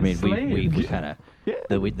were I mean, enslaved. we kind of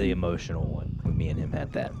the emotional one. Me and him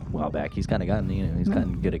had that a while back. He's kind of gotten, he's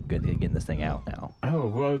gotten good at getting this thing out now. Oh,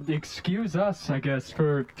 well, excuse us, I guess,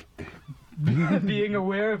 for being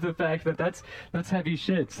aware of the fact that that's heavy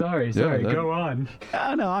shit. Sorry, that- go on.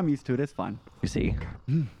 No, I'm used to it. It's fine. You see,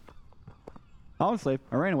 I was a slave.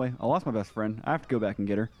 I ran away. I lost my best friend. I have to go back and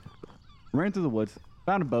get her. Ran through the woods,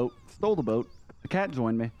 found a boat, stole the boat. A cat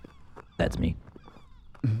joined me. that's me.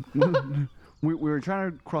 We were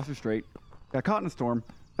trying to cross the strait. Got caught in a storm.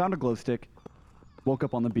 Found a glow stick. Woke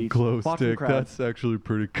up on the beach. Glow fought some stick. crabs. That's actually a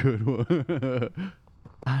pretty good one.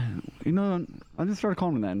 You know, I just started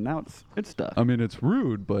calling it that, and now it's stuff. I mean, it's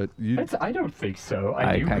rude, but you. I don't think so.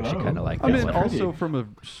 I do actually glow. kind of like I that mean, one. also from a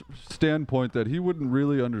standpoint that he wouldn't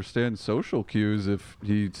really understand social cues if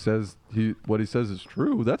he says what he says is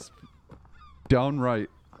true. That's downright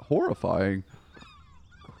horrifying.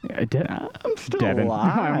 I'm still Devin.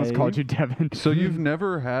 alive. I almost called you Devin. So you've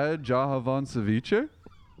never had Jahavan ceviche?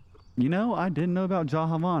 You know, I didn't know about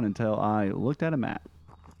Jahavan until I looked at a map.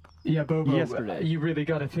 Yeah, Bobo, Yesterday. you really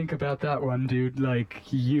got to think about that one, dude. Like,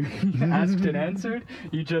 you asked and answered.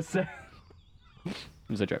 You just said... It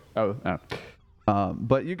was a joke. Oh.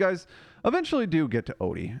 But you guys eventually do get to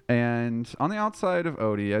Odie. And on the outside of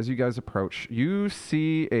Odie, as you guys approach, you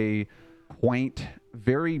see a quaint,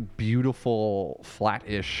 very beautiful,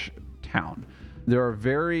 flat-ish town. There are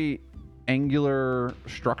very angular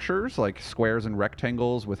structures like squares and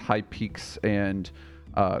rectangles with high peaks and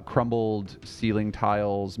crumbled ceiling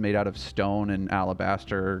tiles made out of stone and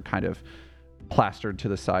alabaster kind of plastered to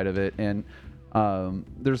the side of it. And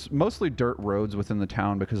there's mostly dirt roads within the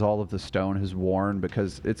town because all of the stone has worn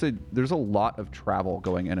because there's a lot of travel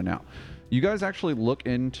going in and out. You guys actually look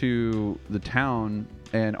into the town,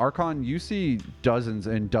 and Archon, you see dozens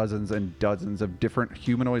and dozens and dozens of different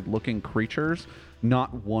humanoid looking creatures.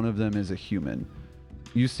 Not one of them is a human.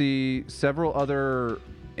 You see several other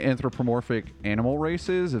anthropomorphic animal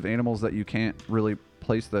races of animals that you can't really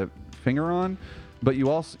place the finger on, but you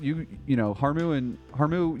also you know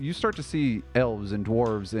Harmu, you start to see elves and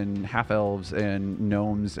dwarves and half elves and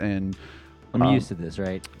gnomes and I'm used to this,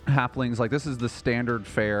 right? halflings. Like, this is the standard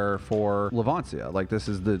fare for Levancia. Like, this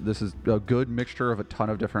is a good mixture of a ton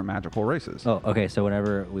of different magical races. Oh, okay. So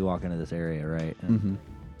whenever we walk into this area, right, Mm-hmm.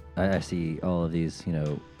 I see all of these,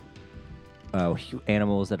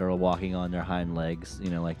 animals that are walking on their hind legs,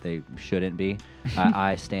 like they shouldn't be.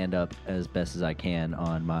 I stand up as best as I can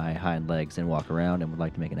on my hind legs and walk around, and would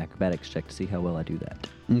like to make an acrobatics check to see how well I do that.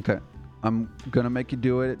 Okay. I'm going to make you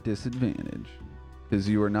do it at disadvantage because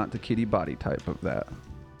you are not the kitty body type of that.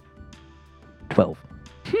 12.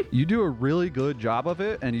 You do a really good job of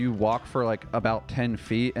it, and you walk for like about 10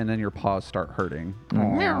 feet, and then your paws start hurting.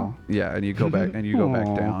 Meow. Yeah, and you go back and you go back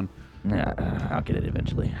down. Yeah, I'll get it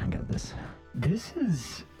eventually. I got this. This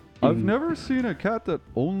is. I've never seen a cat that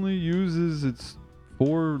only uses its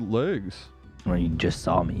 4 legs. Well, you just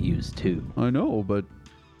saw me use 2. I know, but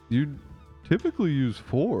you typically use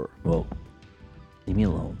 4. Well, leave me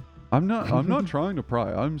alone. I'm not trying to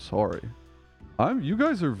pry. I'm sorry. You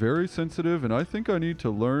guys are very sensitive, and I think I need to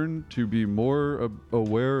learn to be more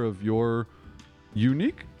aware of your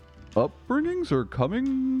unique upbringings or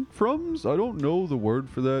coming froms. I don't know the word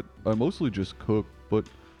for that. I mostly just cook, but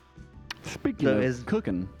Speaking of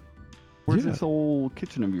cooking, where's this old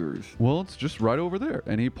kitchen of yours? well, it's just right over there.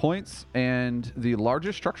 And he points, and the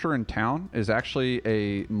largest structure in town is actually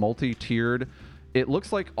a multi-tiered. It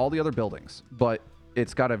looks like all the other buildings, but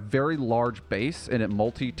it's got a very large base, and it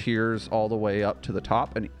multi-tiers all the way up to the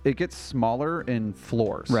top, and it gets smaller in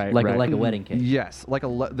floors. Right. Like a wedding cake. Yes, like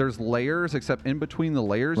there's layers, except in between the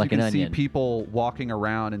layers, Like you can an see onion. people walking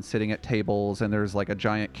around and sitting at tables, and there's like a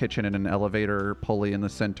giant kitchen and an elevator pulley in the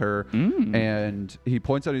center. And he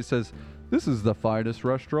points out, he says, "This is the finest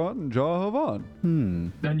restaurant in Jahavan."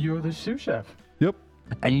 Then you're the sous chef. Yep.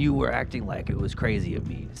 And you were acting like it was crazy of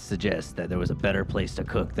me to suggest that there was a better place to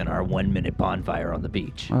cook than our 1-minute bonfire on the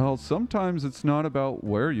beach. Well, sometimes it's not about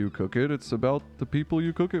where you cook it, it's about the people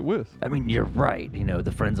you cook it with. I mean, you're right.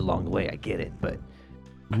 The friends along the way, I get it. But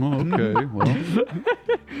Oh, okay,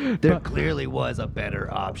 well, there clearly was a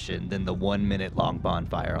better option than the 1-minute long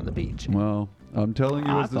bonfire on the beach. well, I'm telling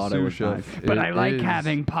you I as the thought it sous was chef. nice. But it I like is-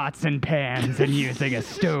 having pots and pans and using a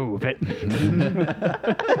stove.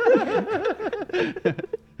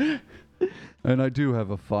 And I do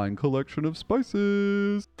have a fine collection of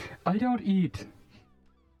spices. I don't eat.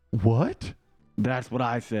 What? That's what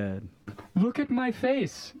I said. Look at my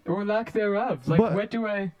face, or lack thereof. Like, But- where do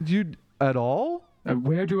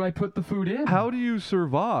I put the food in? How do you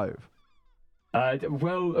survive?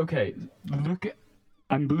 Well, okay. Look,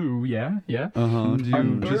 I'm blue. Yeah. Uh-huh. Do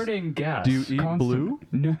I'm you just burning gas. do you eat constant- blue?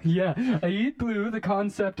 No, yeah, I eat blue. The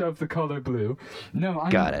concept of the color blue. No,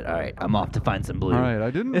 I'm Got it. All right. I'm off to find some blue. All right,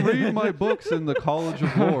 I didn't read my books in the College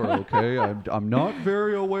of Lore, okay? I'm not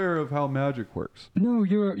very aware of how magic works. No,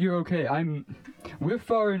 you're okay. We're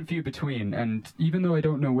far and few between, and even though I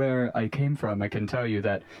don't know where I came from, I can tell you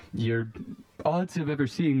that your odds of ever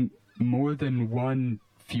seeing more than one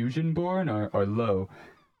fusion-born are low.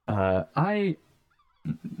 I'm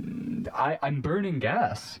burning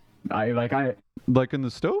gas. Like in the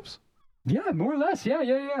stoves? Yeah, more or less. Yeah.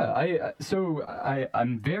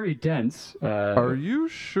 I'm very dense. Are you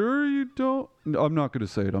sure you don't? No, I'm not going to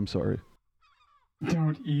say it. I'm sorry.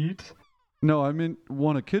 Don't eat. No, I mean,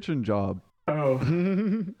 want a kitchen job. Oh.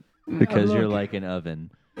 Because you're Look. like an oven.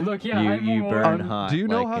 Look, yeah, You I'm burn hot. Do you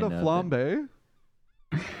know like how to an oven.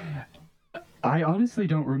 flambe? I honestly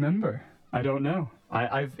don't remember. I don't know.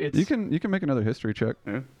 It's You can make another history check.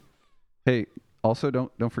 Yeah. Hey, also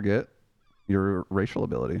don't forget your racial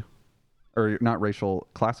ability, or not racial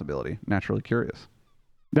class ability. Naturally curious.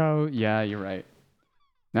 Oh, yeah, you're right.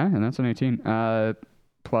 Yeah, and that's an 18.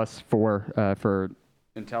 Plus 4 for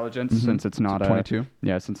intelligence, since it's not 22.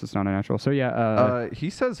 since it's not a natural. So yeah. He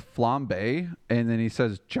says flambe, and then he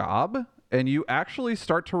says job, and you actually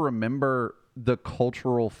start to remember the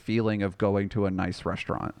cultural feeling of going to a nice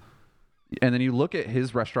restaurant. And then you look at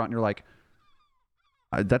his restaurant and you're like,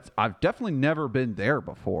 I've definitely never been there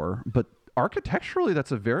before, but architecturally,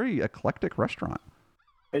 that's a very eclectic restaurant.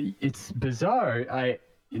 It's bizarre.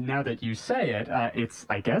 Now that you say it,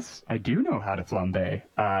 I guess I do know how to flambe.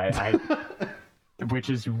 Which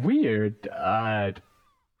is weird.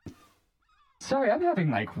 Sorry, I'm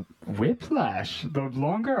having like whiplash. The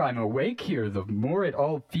longer I'm awake here, the more it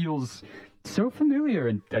all feels so familiar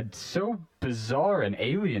and so bizarre and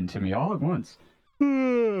alien to me all at once.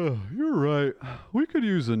 You're right. We could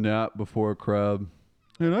use a nap before crab,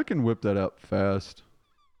 and I can whip that up fast.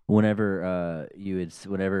 Whenever you had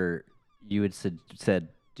said,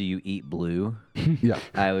 "Do you eat blue?" Yeah.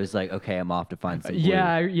 I was like, "Okay, I'm off to find some blue."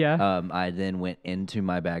 Yeah. I then went into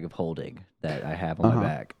my bag of holding that I have on my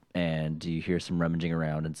back, and you hear some rummaging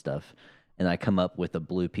around and stuff, and I come up with a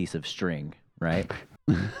blue piece of string, right?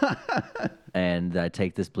 And I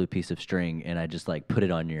take this blue piece of string and I just like put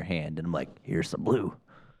it on your hand, and I'm like, "Here's some blue."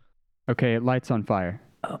 Okay, it lights on fire.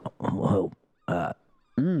 Whoa.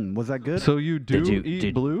 Was that good? So you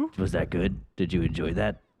eat blue? Was that good? Did you enjoy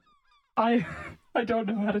that? I don't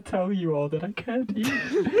know how to tell you all that I can't eat.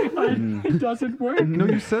 It doesn't work. No,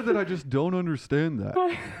 you said that. I just don't understand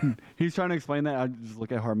that. He's trying to explain that. I just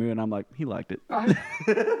look at Harmu and I'm like, he liked it.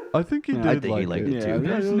 I think he did I think he like liked it. it Yeah, too.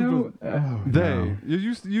 There's no... They.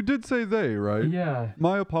 You did say they, right? Yeah.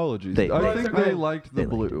 My apologies. They- I Right, think okay. they liked the They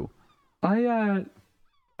liked blue.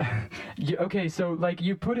 Okay, so like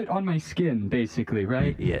you put it on my skin, basically,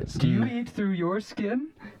 right? Yes. Do you eat through your skin?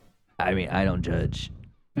 I mean, I don't judge.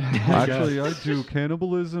 Actually, I do.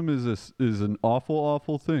 Cannibalism is an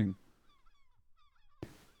awful thing.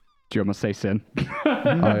 Did you almost say sin?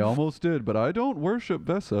 I almost did, but I don't worship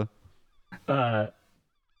Vesa.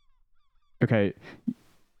 Okay.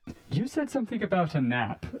 You said something about a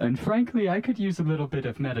nap, and frankly, I could use a little bit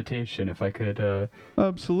of meditation if I could,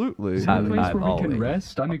 Absolutely. is there a I've- place I've where we can always-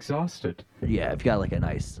 rest? I'm exhausted. Yeah, I've got like a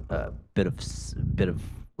nice bit of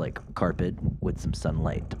like carpet with some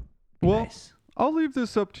sunlight. Be Well, nice. I'll leave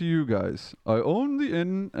this up to you guys. I own the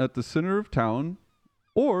inn at the center of town,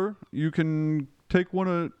 or you can take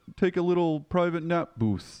a little private nap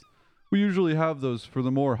booth. We usually have those for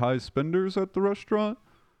the more high spenders at the restaurant.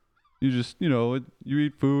 You just, you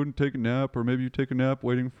eat food and take a nap, or maybe you take a nap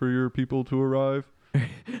waiting for your people to arrive. Are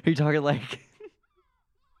you talking like?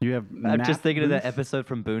 You have. I'm just thinking of that booths? episode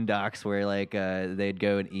from Boondocks where like they'd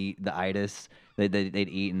go and eat the itis. They'd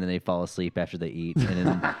eat and then they'd fall asleep after they eat, and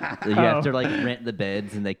then you have to like rent the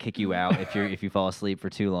beds and they kick you out if you fall asleep for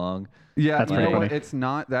too long. Yeah, That's you pretty know what? funny. It's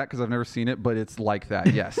not that because I've never seen it, but it's like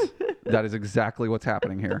that. Yes, that is exactly what's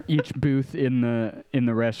happening here. Each booth in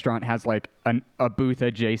the restaurant has like a booth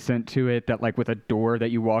adjacent to it that like with a door that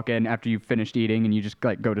you walk in after you've finished eating and you just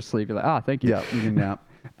like go to sleep. You're like, thank you. Yeah, you can nap.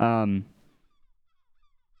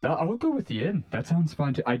 I'll go with the inn. That sounds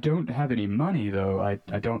fun too. I don't have any money though. I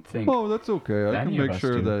don't think. Oh, that's okay. I can Any of make us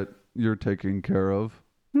sure do. that you're taken care of.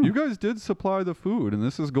 You guys did supply the food, and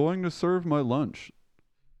this is going to serve my lunch.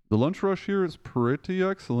 The lunch rush here is pretty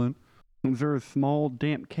excellent. Is there a small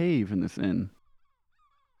damp cave in this inn?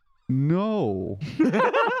 No.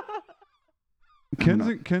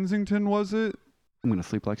 Kensington, was it? I'm gonna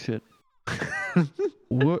sleep like shit.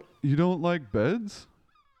 What? You don't like beds?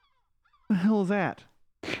 What the hell is that?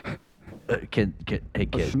 Hey kid,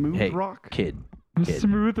 smooth hey rock? kid,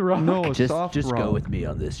 Smooth rock. No, a just soft go rock. with me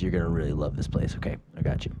on this. You're gonna really love this place. Okay, I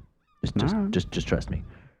got you. Alright. Just trust me.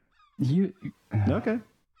 You. Okay.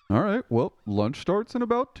 All right. Well, lunch starts in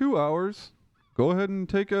about 2 hours. Go ahead and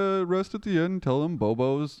take a rest at the inn. Tell them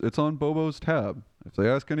it's on Bobo's tab. If they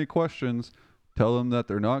ask any questions, tell them that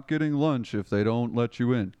they're not getting lunch if they don't let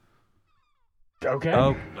you in. Okay.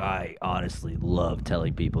 Oh, I honestly love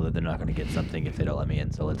telling people that they're not gonna get something if they don't let me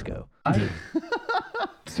in. So let's go.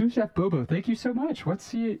 Sous Chef Bobo, thank you so much.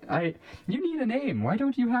 You need a name. Why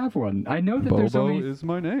don't you have one? I know that there's Bobo only. is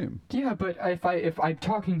my name. Yeah, but if I'm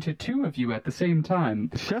talking to two of you at the same time.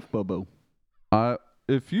 Chef Bobo.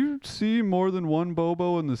 If you see more than one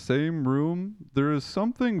Bobo in the same room, there is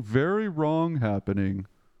something very wrong happening.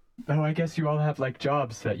 Oh, I guess you all have like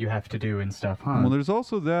jobs that you have to do and stuff, huh? Well, there's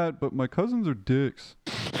also that, but my cousins are dicks.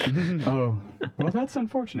 Oh, well, that's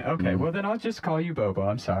unfortunate. Okay, well then I'll just call you Bobo.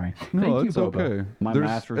 I'm sorry. No, Thank you, it's Bobo. okay. My There's-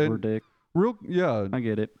 masters and were dick. Yeah, I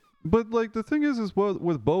get it. but like the thing is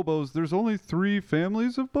with Bobos, there's only 3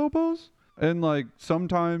 families of Bobos, and like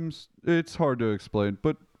sometimes it's hard to explain.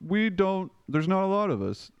 But there's not a lot of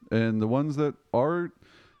us, and the ones that are,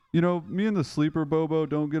 me and the sleeper Bobo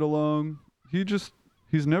don't get along.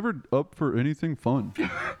 He's never up for anything fun.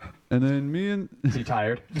 And then me and Is he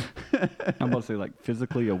tired? I'm about to say like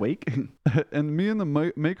physically awake. and me and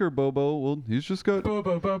the maker Bobo, well, he's just got.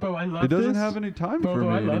 Bobo, I love He doesn't this. have any time Bobo, for me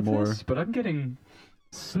I love anymore. this, but I'm getting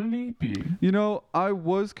sleepy. You know, I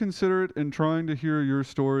was considerate in trying to hear your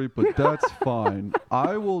story, but that's fine.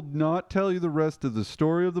 I will not tell you the rest of the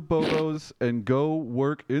story of the Bobos and go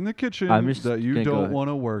work in the kitchen that you don't want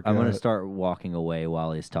to work I'm at. going to start walking away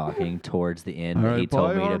while he's talking towards the end that All he right,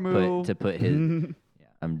 told bye, me Harmu. to put his.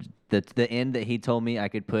 The end that he told me I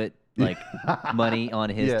could put like money on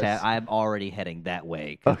his Yes. tab. I'm already heading that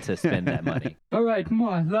way to spend that money. All right,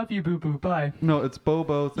 moi, love you, boo boo. Bye. No, it's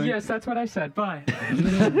Bobo. Yes, that's what I said. Bye.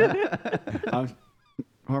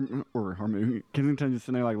 Harmu. Kensington just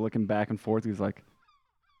sitting there like looking back and forth. He's like,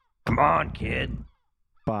 Come on, kid.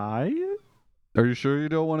 bye? Are you sure you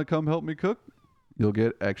don't want to come help me cook? You'll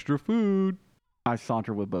get extra food. I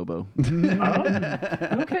saunter with Bobo.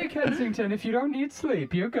 Okay, Kensington, if you don't need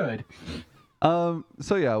sleep, you're good. So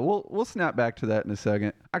yeah, we'll snap back to that in a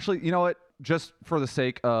second. Actually, you know what? Just for the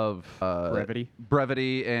sake of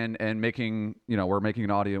brevity and making, we're making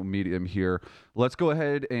an audio medium here. Let's go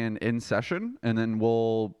ahead and end session, and then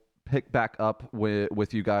we'll pick back up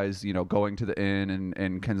with you guys, going to the inn,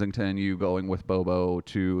 and Kensington, you going with Bobo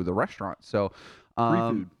to the restaurant. So, Free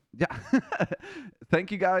food. Yeah.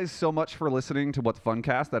 Thank you guys so much for listening to What the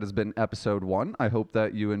Funcast. That has been episode 1. I hope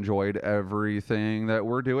that you enjoyed everything that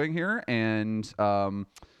we're doing here. And do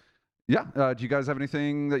you guys have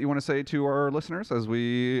anything that you want to say to our listeners as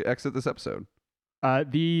we exit this episode?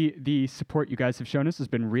 The support you guys have shown us has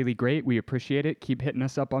been really great. We appreciate it. Keep hitting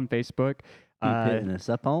us up on Facebook. Keep hitting us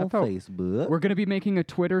up on Facebook. We're going to be making a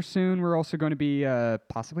Twitter soon. We're also going to be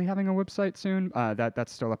possibly having a website soon.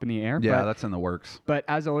 That's still up in the air. Yeah, that's in the works. But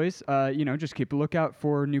as always, just keep a lookout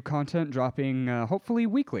for new content dropping hopefully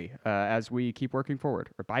weekly as we keep working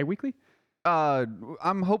forward. Or bi-weekly?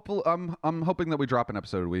 I'm hopeful. I'm hoping that we drop an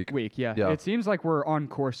episode a week. Yeah. It seems like we're on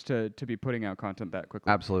course to be putting out content that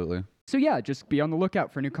quickly. Absolutely. So yeah, just be on the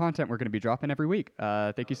lookout for new content we're going to be dropping every week.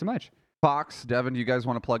 Thank you so much. Fox, Devin, do you guys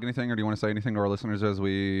want to plug anything, or do you want to say anything to our listeners as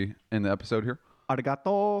we end the episode here?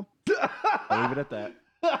 Arigato. I'll leave it at that.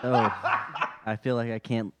 Oh, I feel like I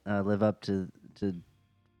can't live up to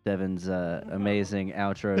Devin's amazing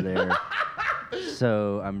outro there.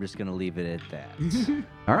 So I'm just going to leave it at that.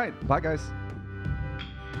 All right. Bye, guys.